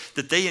disciples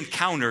that they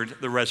encountered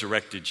the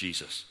resurrected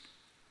Jesus.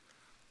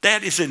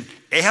 That is an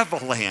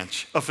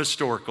avalanche of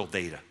historical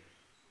data.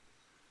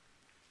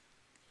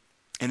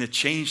 And it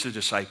changed the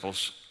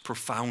disciples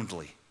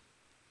profoundly.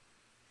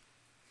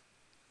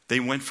 They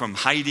went from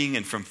hiding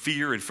and from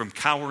fear and from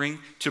cowering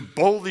to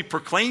boldly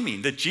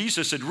proclaiming that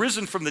Jesus had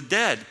risen from the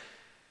dead,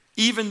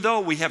 even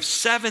though we have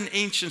 7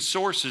 ancient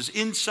sources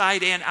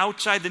inside and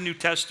outside the New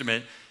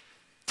Testament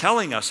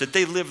telling us that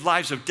they lived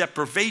lives of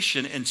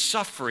deprivation and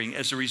suffering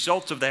as a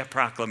result of that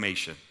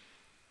proclamation.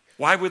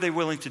 Why were they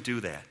willing to do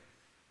that?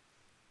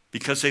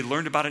 Because they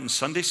learned about it in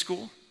Sunday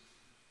school?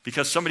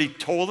 Because somebody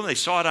told them, they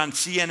saw it on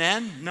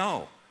CNN?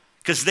 No,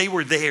 because they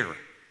were there.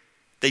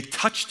 They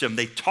touched them,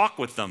 they talked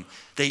with them,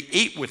 they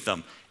ate with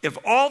them. If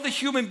all the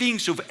human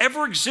beings who've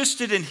ever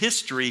existed in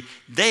history,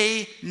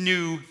 they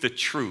knew the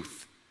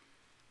truth.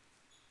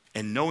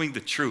 And knowing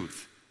the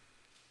truth,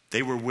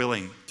 they were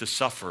willing to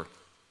suffer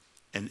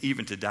and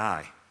even to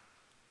die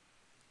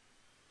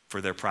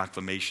for their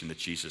proclamation that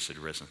Jesus had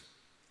risen.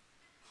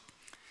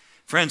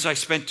 Friends, I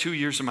spent 2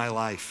 years of my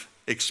life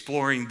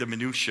exploring the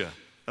minutiae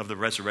of the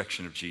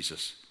resurrection of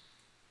Jesus.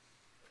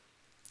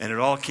 And it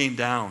all came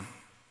down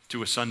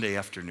to a Sunday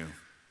afternoon.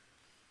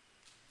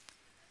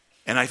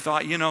 And I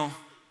thought,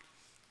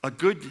 a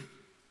good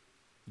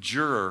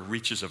juror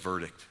reaches a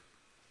verdict.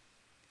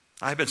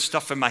 I've been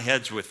stuffing my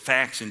heads with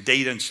facts and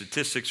data and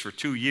statistics for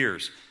 2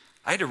 years.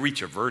 I had to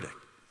reach a verdict.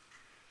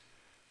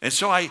 And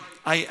so I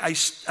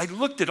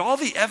looked at all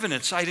the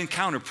evidence I'd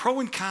encountered, pro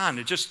and con,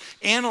 and just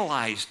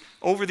analyzed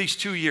over these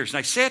 2 years. And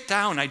I sat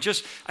down, I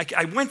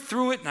went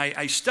through it, and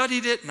I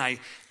studied it, and I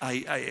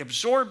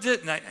absorbed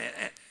it,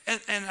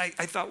 And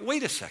I thought,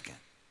 wait a second.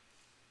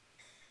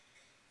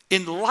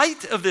 In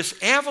light of this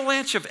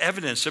avalanche of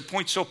evidence that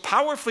points so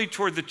powerfully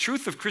toward the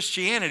truth of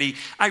Christianity,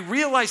 I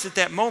realized at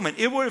that moment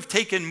it would have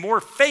taken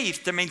more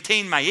faith to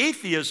maintain my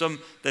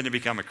atheism than to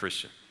become a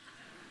Christian.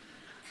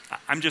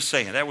 I'm just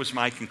saying, that was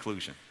my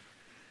conclusion.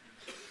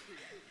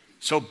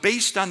 So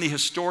based on the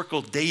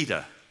historical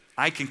data,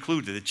 I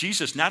concluded that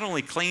Jesus not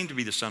only claimed to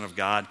be the Son of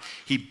God,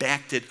 he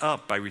backed it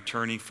up by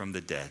returning from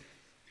the dead.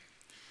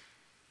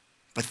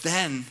 But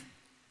then,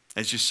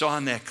 as you saw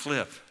in that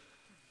clip,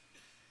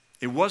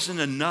 it wasn't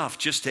enough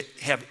just to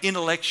have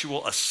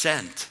intellectual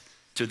assent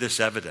to this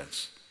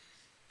evidence.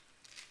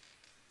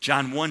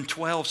 John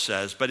 1:12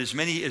 says, "But as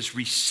many as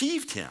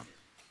received him,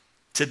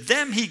 to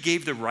them he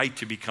gave the right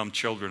to become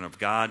children of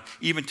God,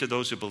 even to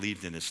those who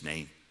believed in his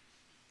name."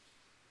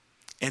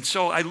 And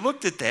so I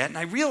looked at that and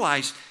I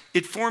realized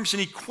it forms an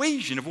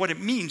equation of what it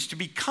means to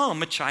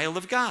become a child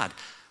of God.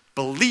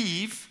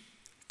 Believe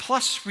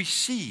plus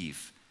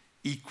receive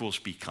equals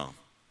become.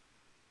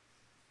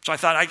 So I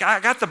thought,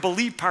 I got the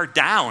believe part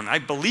down. I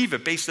believe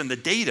it based on the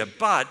data,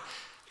 but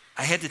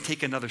I had to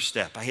take another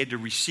step. I had to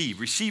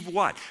receive. Receive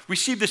what?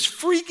 Receive this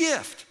free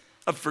gift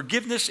of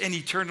forgiveness and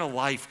eternal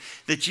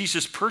life that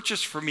Jesus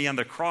purchased for me on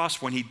the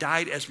cross when he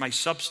died as my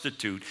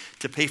substitute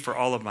to pay for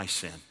all of my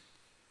sin.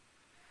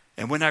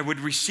 And when I would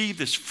receive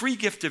this free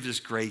gift of his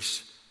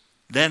grace,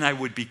 then I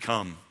would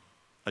become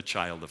a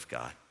child of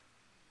God.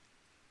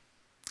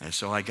 And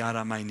so I got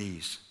on my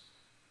knees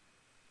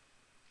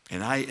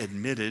and I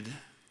admitted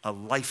a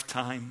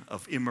lifetime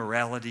of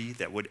immorality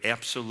that would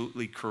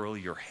absolutely curl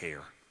your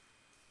hair.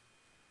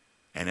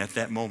 And at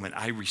that moment,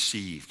 I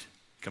received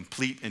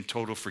complete and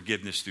total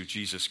forgiveness through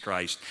Jesus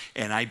Christ,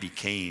 and I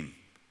became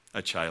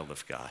a child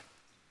of God.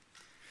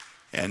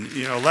 And,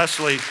 you know,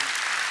 Leslie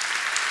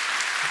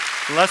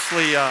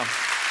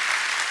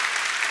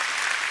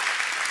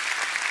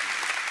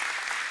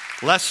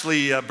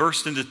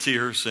burst into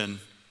tears and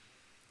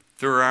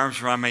threw her arms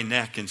around my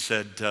neck and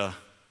said,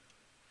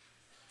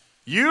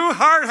 "You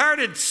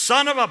hard-hearted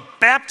son of a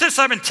Baptist,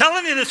 I've been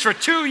telling you this for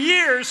 2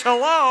 years,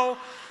 hello."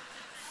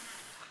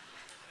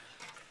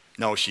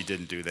 No, she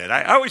didn't do that.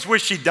 I always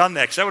wish she'd done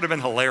that because that would have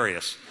been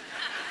hilarious.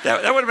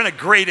 That would have been a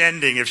great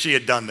ending if she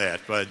had done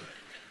that, but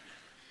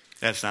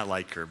that's not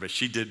like her. But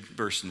she did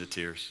burst into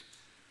tears.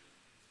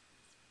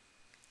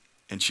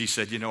 And she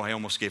said, "You know, I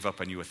almost gave up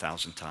on you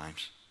 1,000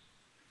 times.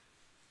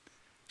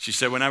 She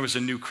said, when I was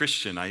a new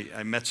Christian,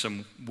 I met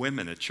some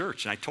women at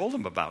church, and I told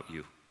them about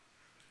you.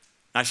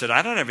 I said,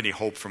 I don't have any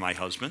hope for my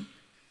husband.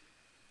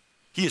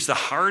 He is the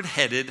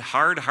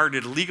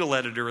hard-hearted legal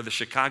editor of the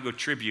Chicago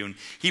Tribune.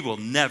 He will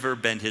never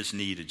bend his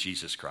knee to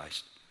Jesus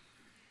Christ."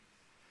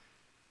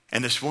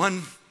 And this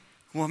one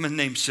woman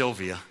named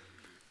Sylvia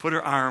put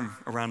her arm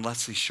around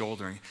Leslie's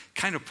shoulder and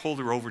kind of pulled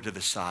her over to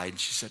the side.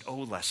 She said, "Oh,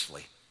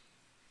 Leslie,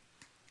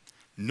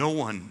 no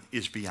one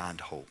is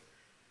beyond hope."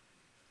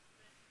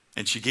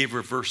 And she gave her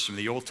a verse from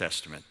the Old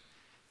Testament,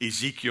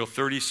 Ezekiel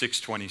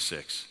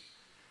 36:26.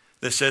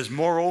 That says,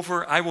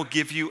 "Moreover, I will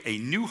give you a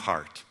new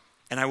heart,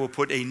 and I will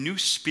put a new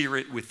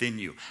spirit within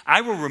you.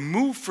 I will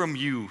remove from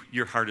you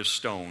your heart of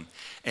stone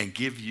and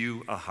give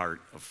you a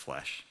heart of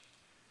flesh."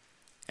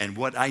 And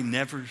what I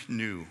never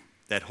knew,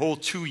 that whole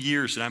 2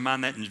 years that I'm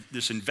on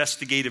this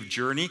investigative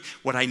journey,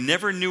 what I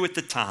never knew at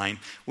the time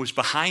was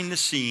behind the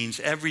scenes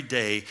every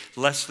day,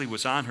 Leslie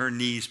was on her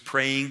knees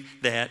praying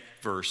that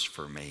verse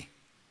for me.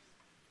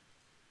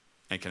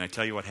 And can I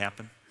tell you what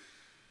happened?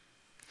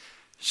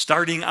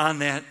 Starting on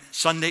that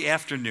Sunday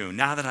afternoon,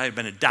 now that I had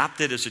been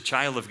adopted as a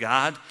child of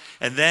God,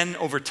 and then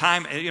over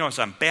time, you know, as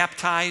I'm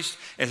baptized,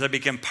 as I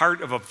became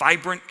part of a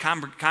vibrant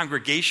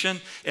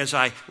congregation, as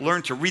I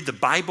learned to read the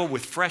Bible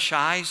with fresh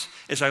eyes,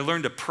 as I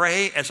learned to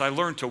pray, as I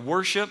learned to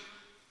worship,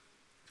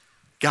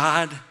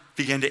 God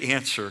began to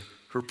answer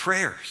her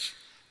prayers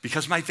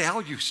because my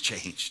values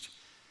changed,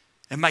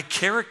 and my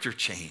character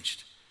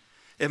changed,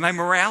 and my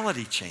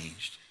morality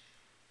changed.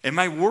 And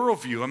my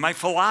worldview, and my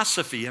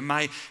philosophy, and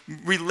my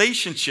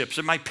relationships,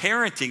 and my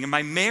parenting, and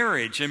my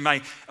marriage, and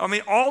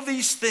all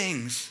these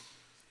things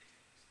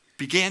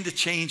began to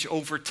change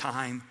over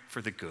time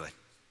for the good.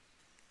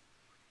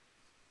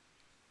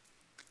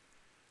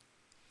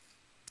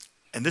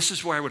 And this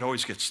is where I would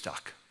always get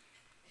stuck.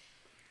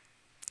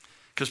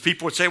 Because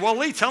people would say, "Well,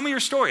 Lee, tell me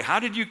your story. How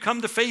did you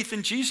come to faith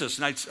in Jesus?"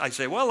 And I'd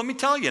say, "Well, let me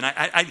tell you." And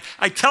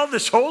I tell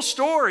this whole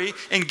story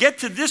and get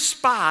to this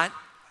spot,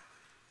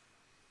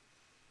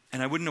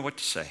 and I wouldn't know what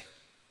to say.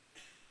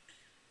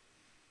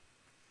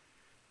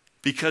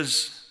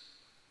 Because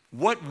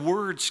what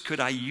words could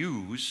I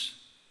use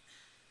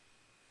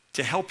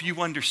to help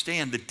you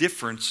understand the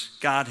difference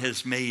God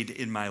has made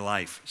in my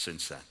life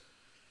since then?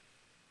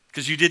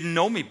 Because you didn't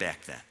know me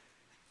back then.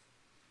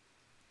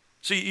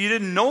 So you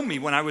didn't know me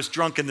when I was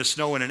drunk in the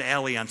snow in an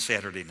alley on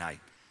Saturday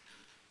night.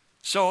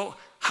 So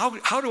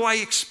how do I,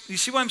 you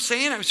see what I'm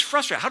saying? I was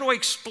frustrated. How do I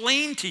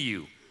explain to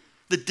you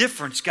the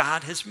difference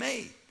God has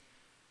made?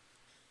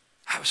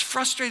 I was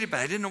frustrated, but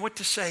I didn't know what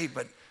to say.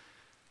 But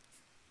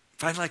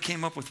finally I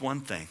came up with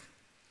one thing.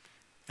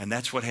 And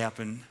that's what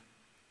happened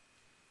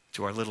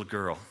to our little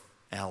girl,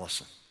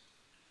 Allison.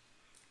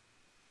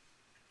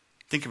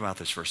 Think about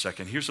this for a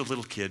second. Here's a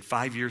little kid,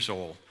 5 years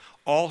old.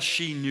 All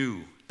she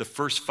knew the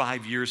first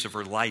 5 years of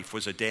her life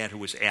was a dad who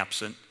was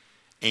absent,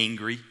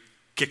 angry,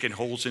 kicking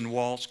holes in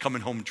walls,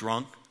 coming home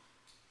drunk.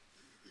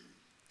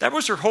 That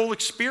was her whole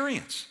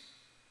experience.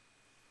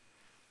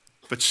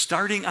 But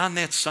starting on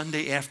that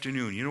Sunday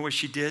afternoon, you know what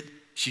she did?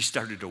 She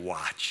started to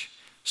watch.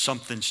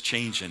 Something's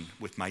changing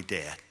with my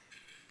dad.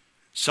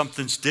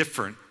 Something's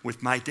different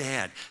with my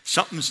dad.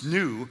 Something's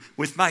new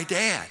with my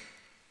dad.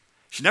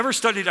 She never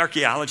studied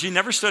archaeology,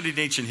 never studied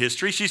ancient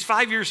history. She's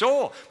 5 years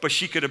old, but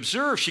she could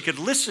observe, she could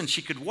listen,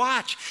 she could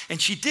watch,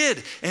 and she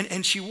did.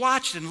 And she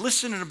watched and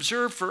listened and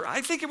observed for,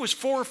 I think it was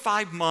 4 or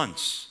 5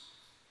 months.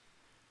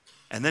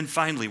 And then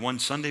finally, one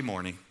Sunday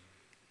morning,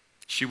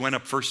 she went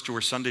up first to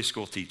her Sunday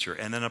school teacher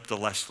and then up to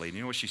Leslie. And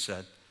you know what she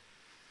said?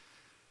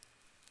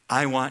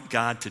 I want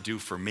God to do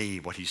for me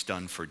what he's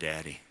done for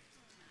Daddy.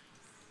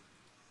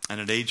 And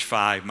at age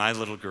 5, my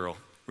little girl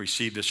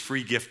received this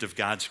free gift of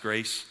God's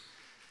grace,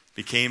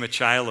 became a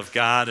child of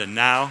God, and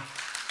now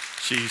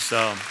she's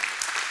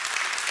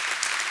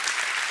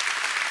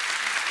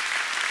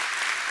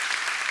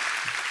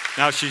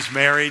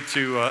married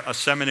to a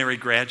seminary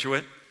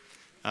graduate.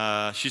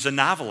 She's a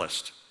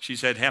novelist.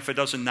 She's had half a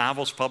dozen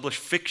novels published,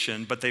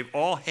 fiction, but they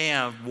all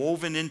have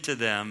woven into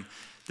them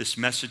this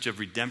message of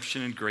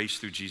redemption and grace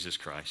through Jesus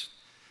Christ.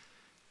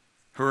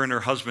 Her and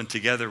her husband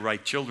together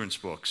write children's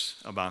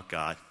books about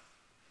God.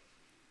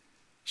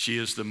 She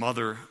is the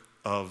mother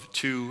of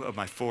 2 of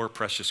my 4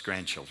 precious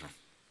grandchildren.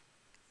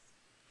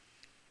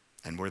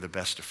 And we're the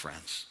best of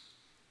friends.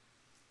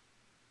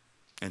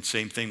 And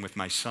same thing with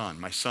my son.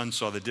 My son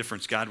saw the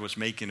difference God was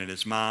making in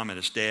his mom and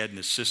his dad and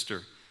his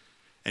sister.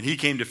 And he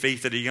came to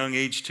faith at a young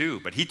age too,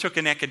 but he took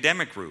an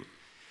academic route.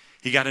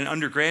 He got an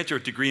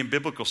undergraduate degree in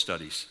biblical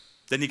studies.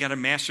 Then he got a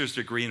master's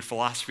degree in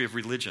philosophy of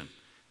religion.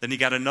 Then he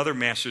got another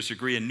master's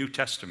degree in New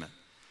Testament.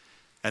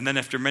 And then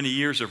after many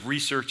years of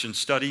research and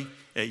study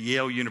at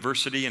Yale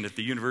University and at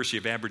the University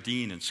of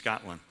Aberdeen in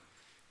Scotland,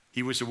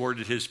 he was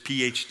awarded his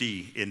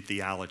PhD in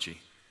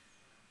theology.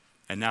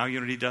 And now you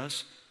know what he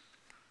does?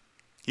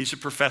 He's a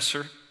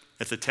professor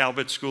at the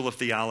Talbot School of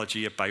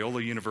Theology at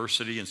Biola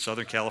University in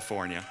Southern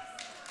California,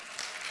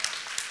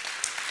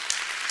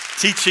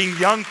 teaching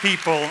young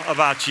people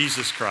about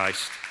Jesus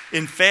Christ.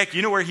 In fact,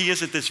 you know where he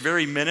is at this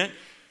very minute?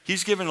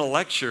 He's giving a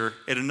lecture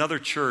at another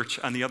church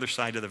on the other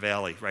side of the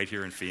valley, right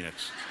here in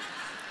Phoenix,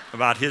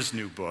 about his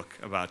new book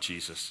about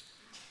Jesus.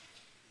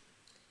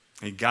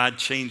 And God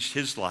changed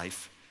his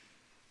life.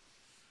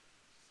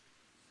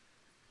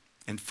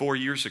 And 4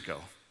 years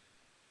ago,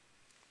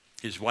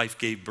 his wife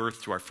gave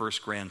birth to our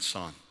first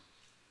grandson.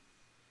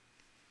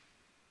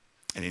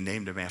 And he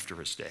named him after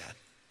his dad.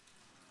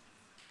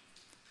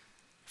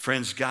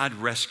 Friends, God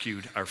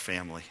rescued our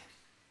family.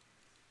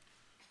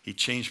 He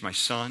changed my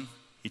son.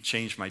 He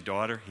changed my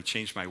daughter. He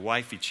changed my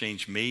wife. He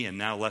changed me. And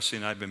now Leslie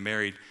and I have been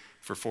married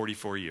for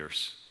 44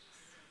 years.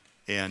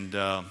 And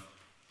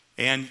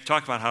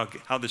talk about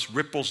how this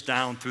ripples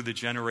down through the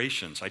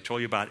generations. I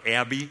told you about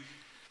Abby,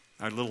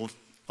 our little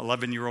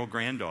 11-year-old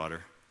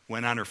granddaughter,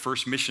 went on her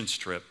first missions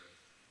trip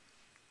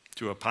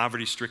to a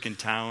poverty-stricken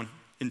town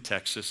in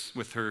Texas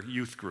with her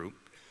youth group,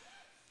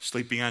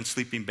 sleeping on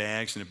sleeping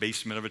bags in the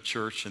basement of a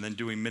church and then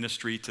doing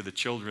ministry to the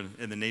children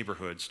in the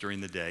neighborhoods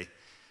during the day.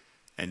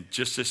 And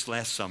just this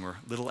last summer,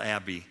 little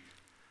Abby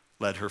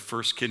led her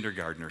first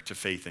kindergartner to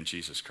faith in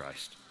Jesus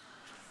Christ.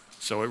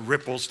 So it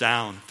ripples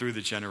down through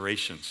the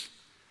generations.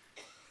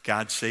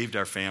 God saved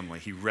our family.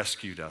 He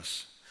rescued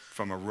us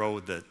from a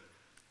road that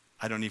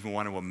I don't even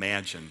want to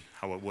imagine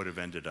how it would have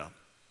ended up.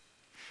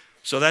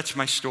 So that's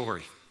my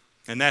story.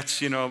 And that's,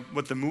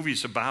 what the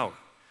movie's about.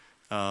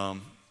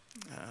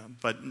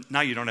 But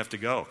now you don't have to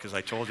go because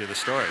I told you the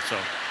story. So,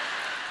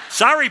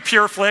 sorry,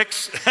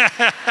 PureFlix.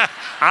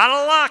 Out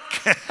of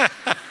luck.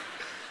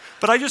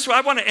 But I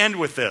want to end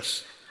with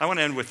this.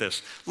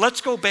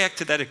 Let's go back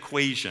to that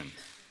equation.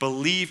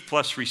 Believe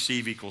plus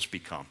receive equals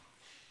become.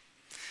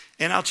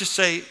 And I'll just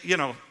say,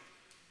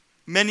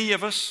 many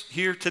of us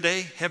here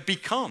today have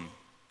become.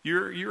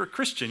 You're a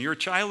Christian. You're a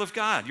child of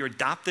God. You're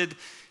adopted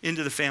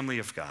into the family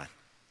of God.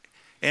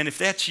 And if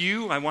that's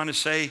you, I want to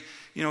say,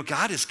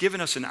 God has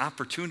given us an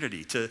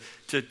opportunity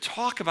to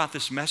talk about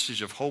this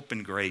message of hope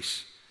and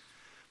grace.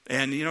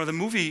 And, the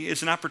movie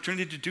is an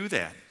opportunity to do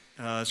that.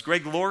 As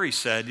Greg Laurie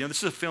said,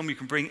 this is a film you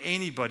can bring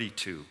anybody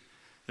to.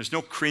 There's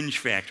no cringe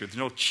factor. There's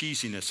no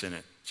cheesiness in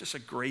it. It's just a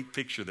great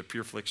picture that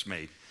PureFlix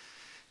made.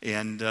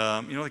 And,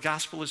 the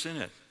gospel is in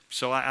it.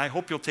 So I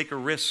hope you'll take a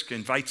risk,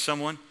 invite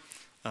someone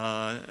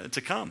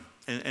to come,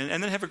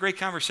 and then have a great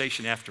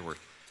conversation afterward.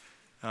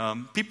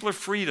 People are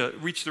free to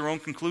reach their own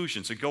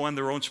conclusions and go on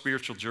their own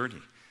spiritual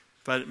journey.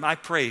 But I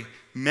pray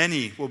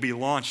many will be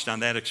launched on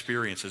that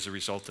experience as a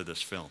result of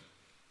this film.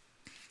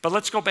 But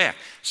let's go back.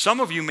 Some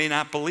of you may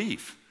not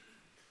believe.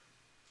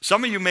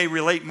 Some of you may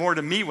relate more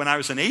to me when I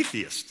was an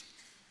atheist.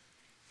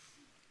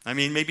 I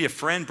mean, maybe a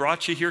friend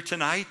brought you here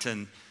tonight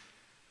and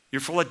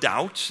you're full of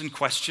doubts and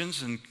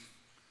questions and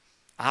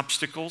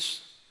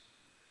obstacles.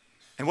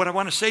 And what I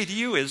want to say to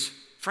you is,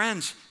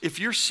 friends, if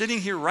you're sitting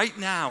here right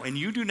now and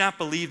you do not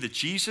believe that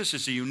Jesus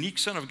is the unique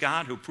Son of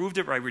God who proved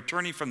it by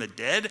returning from the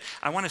dead,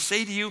 I want to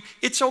say to you,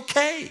 it's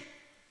okay.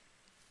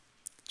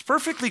 It's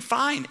perfectly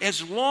fine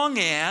as long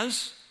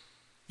as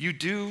you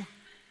do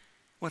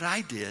what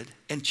I did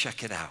and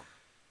check it out.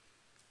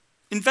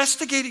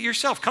 Investigate it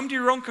yourself. Come to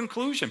your own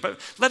conclusion, but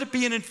let it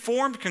be an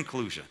informed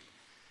conclusion.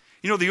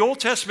 You know, the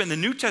Old Testament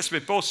and the New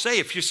Testament both say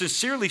if you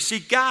sincerely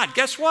seek God,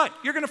 guess what?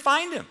 You're going to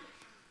find him.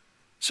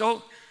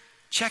 So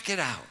check it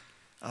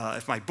out.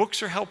 If my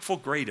books are helpful,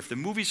 great. If the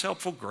movie's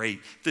helpful, great.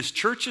 If this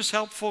church is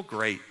helpful,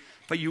 great.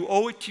 But you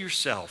owe it to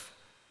yourself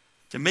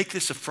to make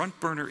this a front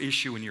burner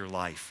issue in your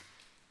life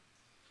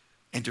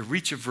and to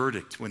reach a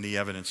verdict when the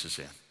evidence is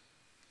in.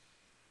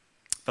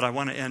 But I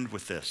want to end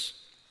with this.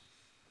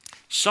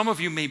 Some of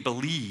you may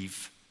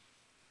believe,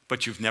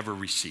 but you've never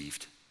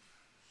received.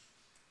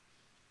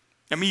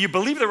 I mean, you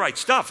believe the right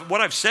stuff.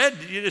 What I've said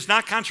is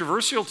not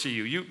controversial to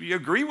you. You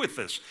agree with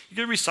this. You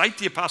can recite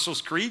the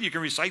Apostles' Creed. You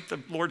can recite the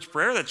Lord's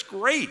Prayer. That's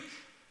great.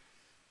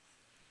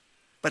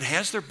 But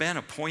has there been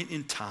a point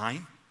in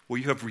time where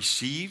you have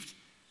received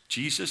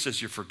Jesus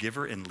as your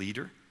forgiver and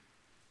leader?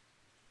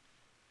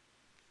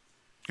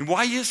 And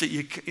why is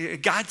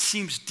it God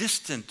seems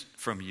distant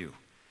from you?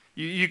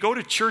 You go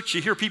to church,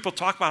 you hear people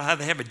talk about how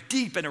they have a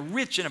deep and a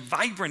rich and a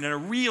vibrant and a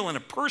real and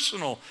a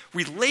personal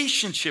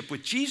relationship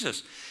with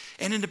Jesus.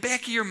 And in the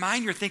back of your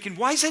mind, you're thinking,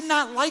 why is it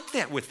not like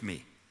that with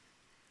me?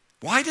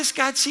 Why does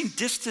God seem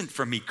distant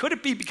from me? Could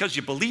it be because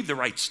you believe the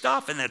right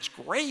stuff, and that's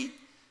great?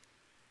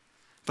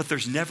 But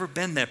there's never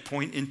been that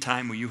point in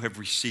time where you have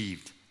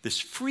received this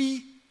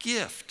free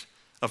gift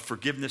of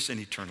forgiveness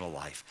and eternal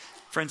life.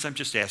 Friends, I'm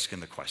just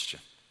asking the question.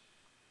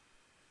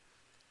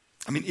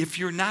 I mean, if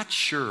you're not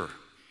sure,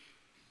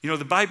 you know,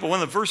 the Bible,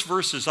 one of the first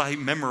verses I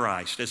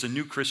memorized as a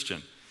new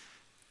Christian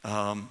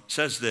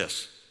says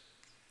this.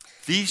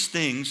 These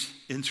things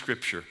in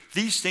Scripture,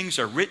 these things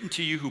are written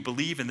to you who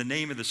believe in the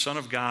name of the Son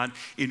of God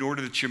in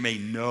order that you may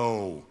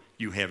know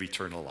you have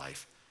eternal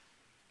life.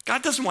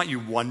 God doesn't want you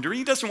wondering.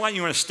 He doesn't want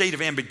you in a state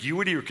of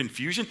ambiguity or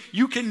confusion.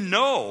 You can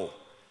know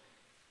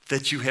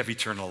that you have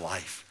eternal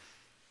life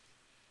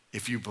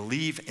if you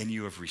believe and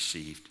you have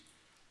received.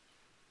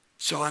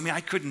 So, I mean,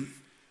 I couldn't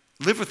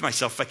live with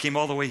myself if I came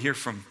all the way here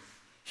from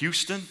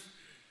Houston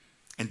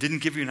and didn't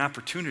give you an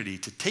opportunity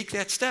to take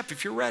that step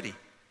if you're ready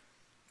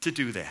to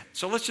do that.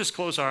 So let's just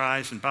close our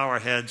eyes and bow our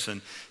heads.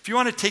 And if you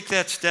want to take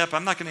that step,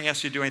 I'm not going to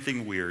ask you to do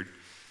anything weird.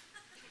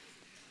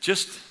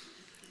 Just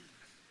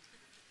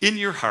in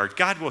your heart,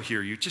 God will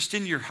hear you. Just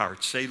in your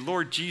heart, say,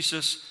 Lord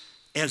Jesus,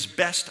 as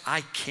best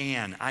I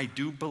can, I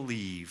do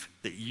believe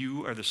that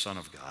you are the Son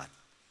of God.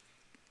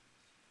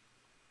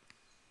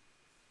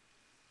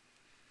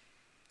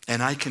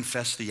 And I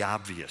confess the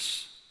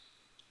obvious,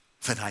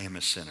 that I am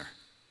a sinner.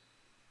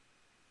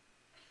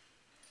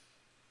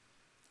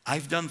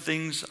 I've done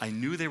things I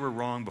knew they were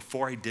wrong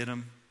before I did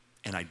them,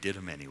 and I did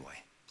them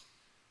anyway.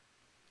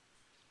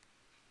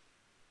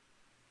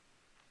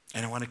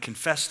 And I want to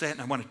confess that,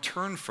 and I want to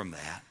turn from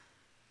that.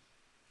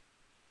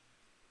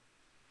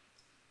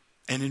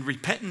 And in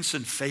repentance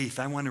and faith,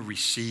 I want to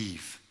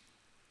receive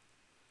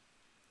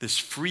this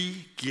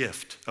free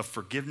gift of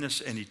forgiveness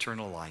and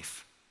eternal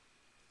life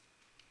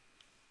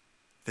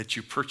that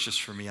you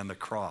purchased for me on the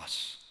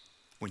cross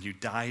when you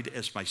died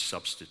as my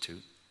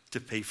substitute to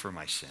pay for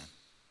my sin.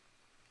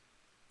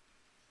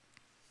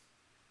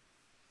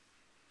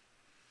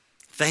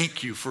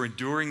 Thank you for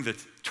enduring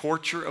the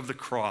torture of the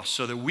cross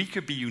so that we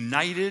could be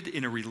united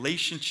in a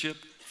relationship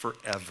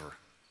forever.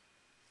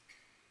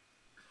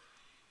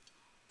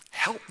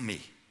 Help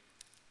me,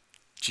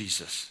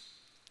 Jesus,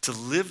 to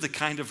live the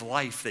kind of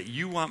life that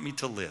you want me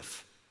to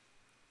live.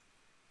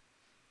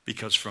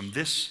 Because from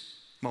this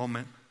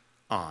moment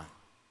on,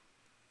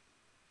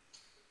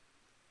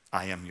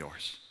 I am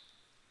yours.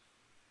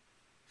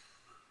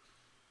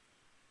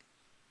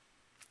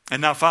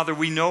 And now, Father,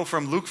 we know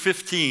from Luke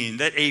 15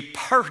 that a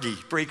party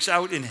breaks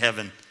out in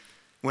heaven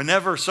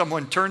whenever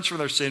someone turns from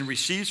their sin,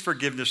 receives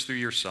forgiveness through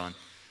your Son.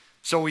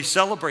 So we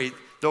celebrate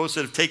those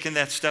that have taken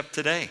that step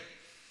today.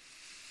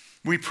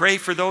 We pray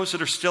for those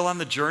that are still on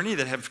the journey,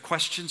 that have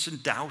questions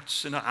and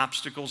doubts and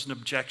obstacles and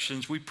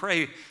objections. We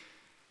pray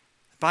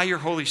by your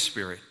Holy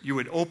Spirit, you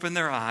would open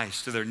their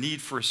eyes to their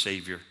need for a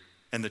Savior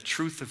and the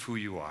truth of who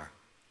you are.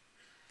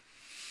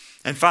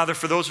 And Father,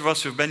 for those of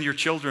us who have been your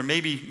children,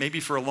 maybe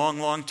for a long,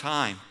 long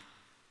time,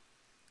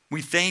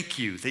 we thank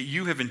you that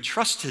you have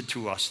entrusted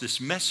to us this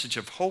message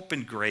of hope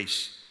and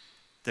grace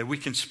that we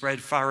can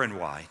spread far and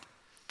wide.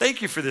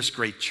 Thank you for this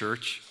great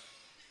church,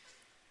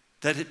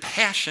 that it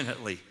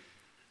passionately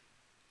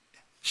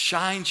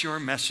shines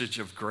your message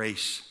of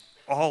grace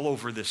all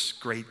over this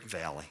great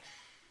valley.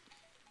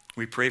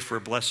 We pray for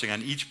a blessing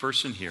on each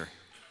person here.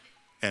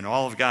 And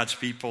all of God's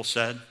people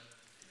said,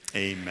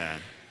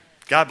 amen.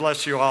 God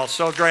bless you all.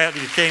 So glad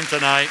you came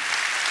tonight.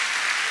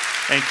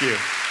 Thank you.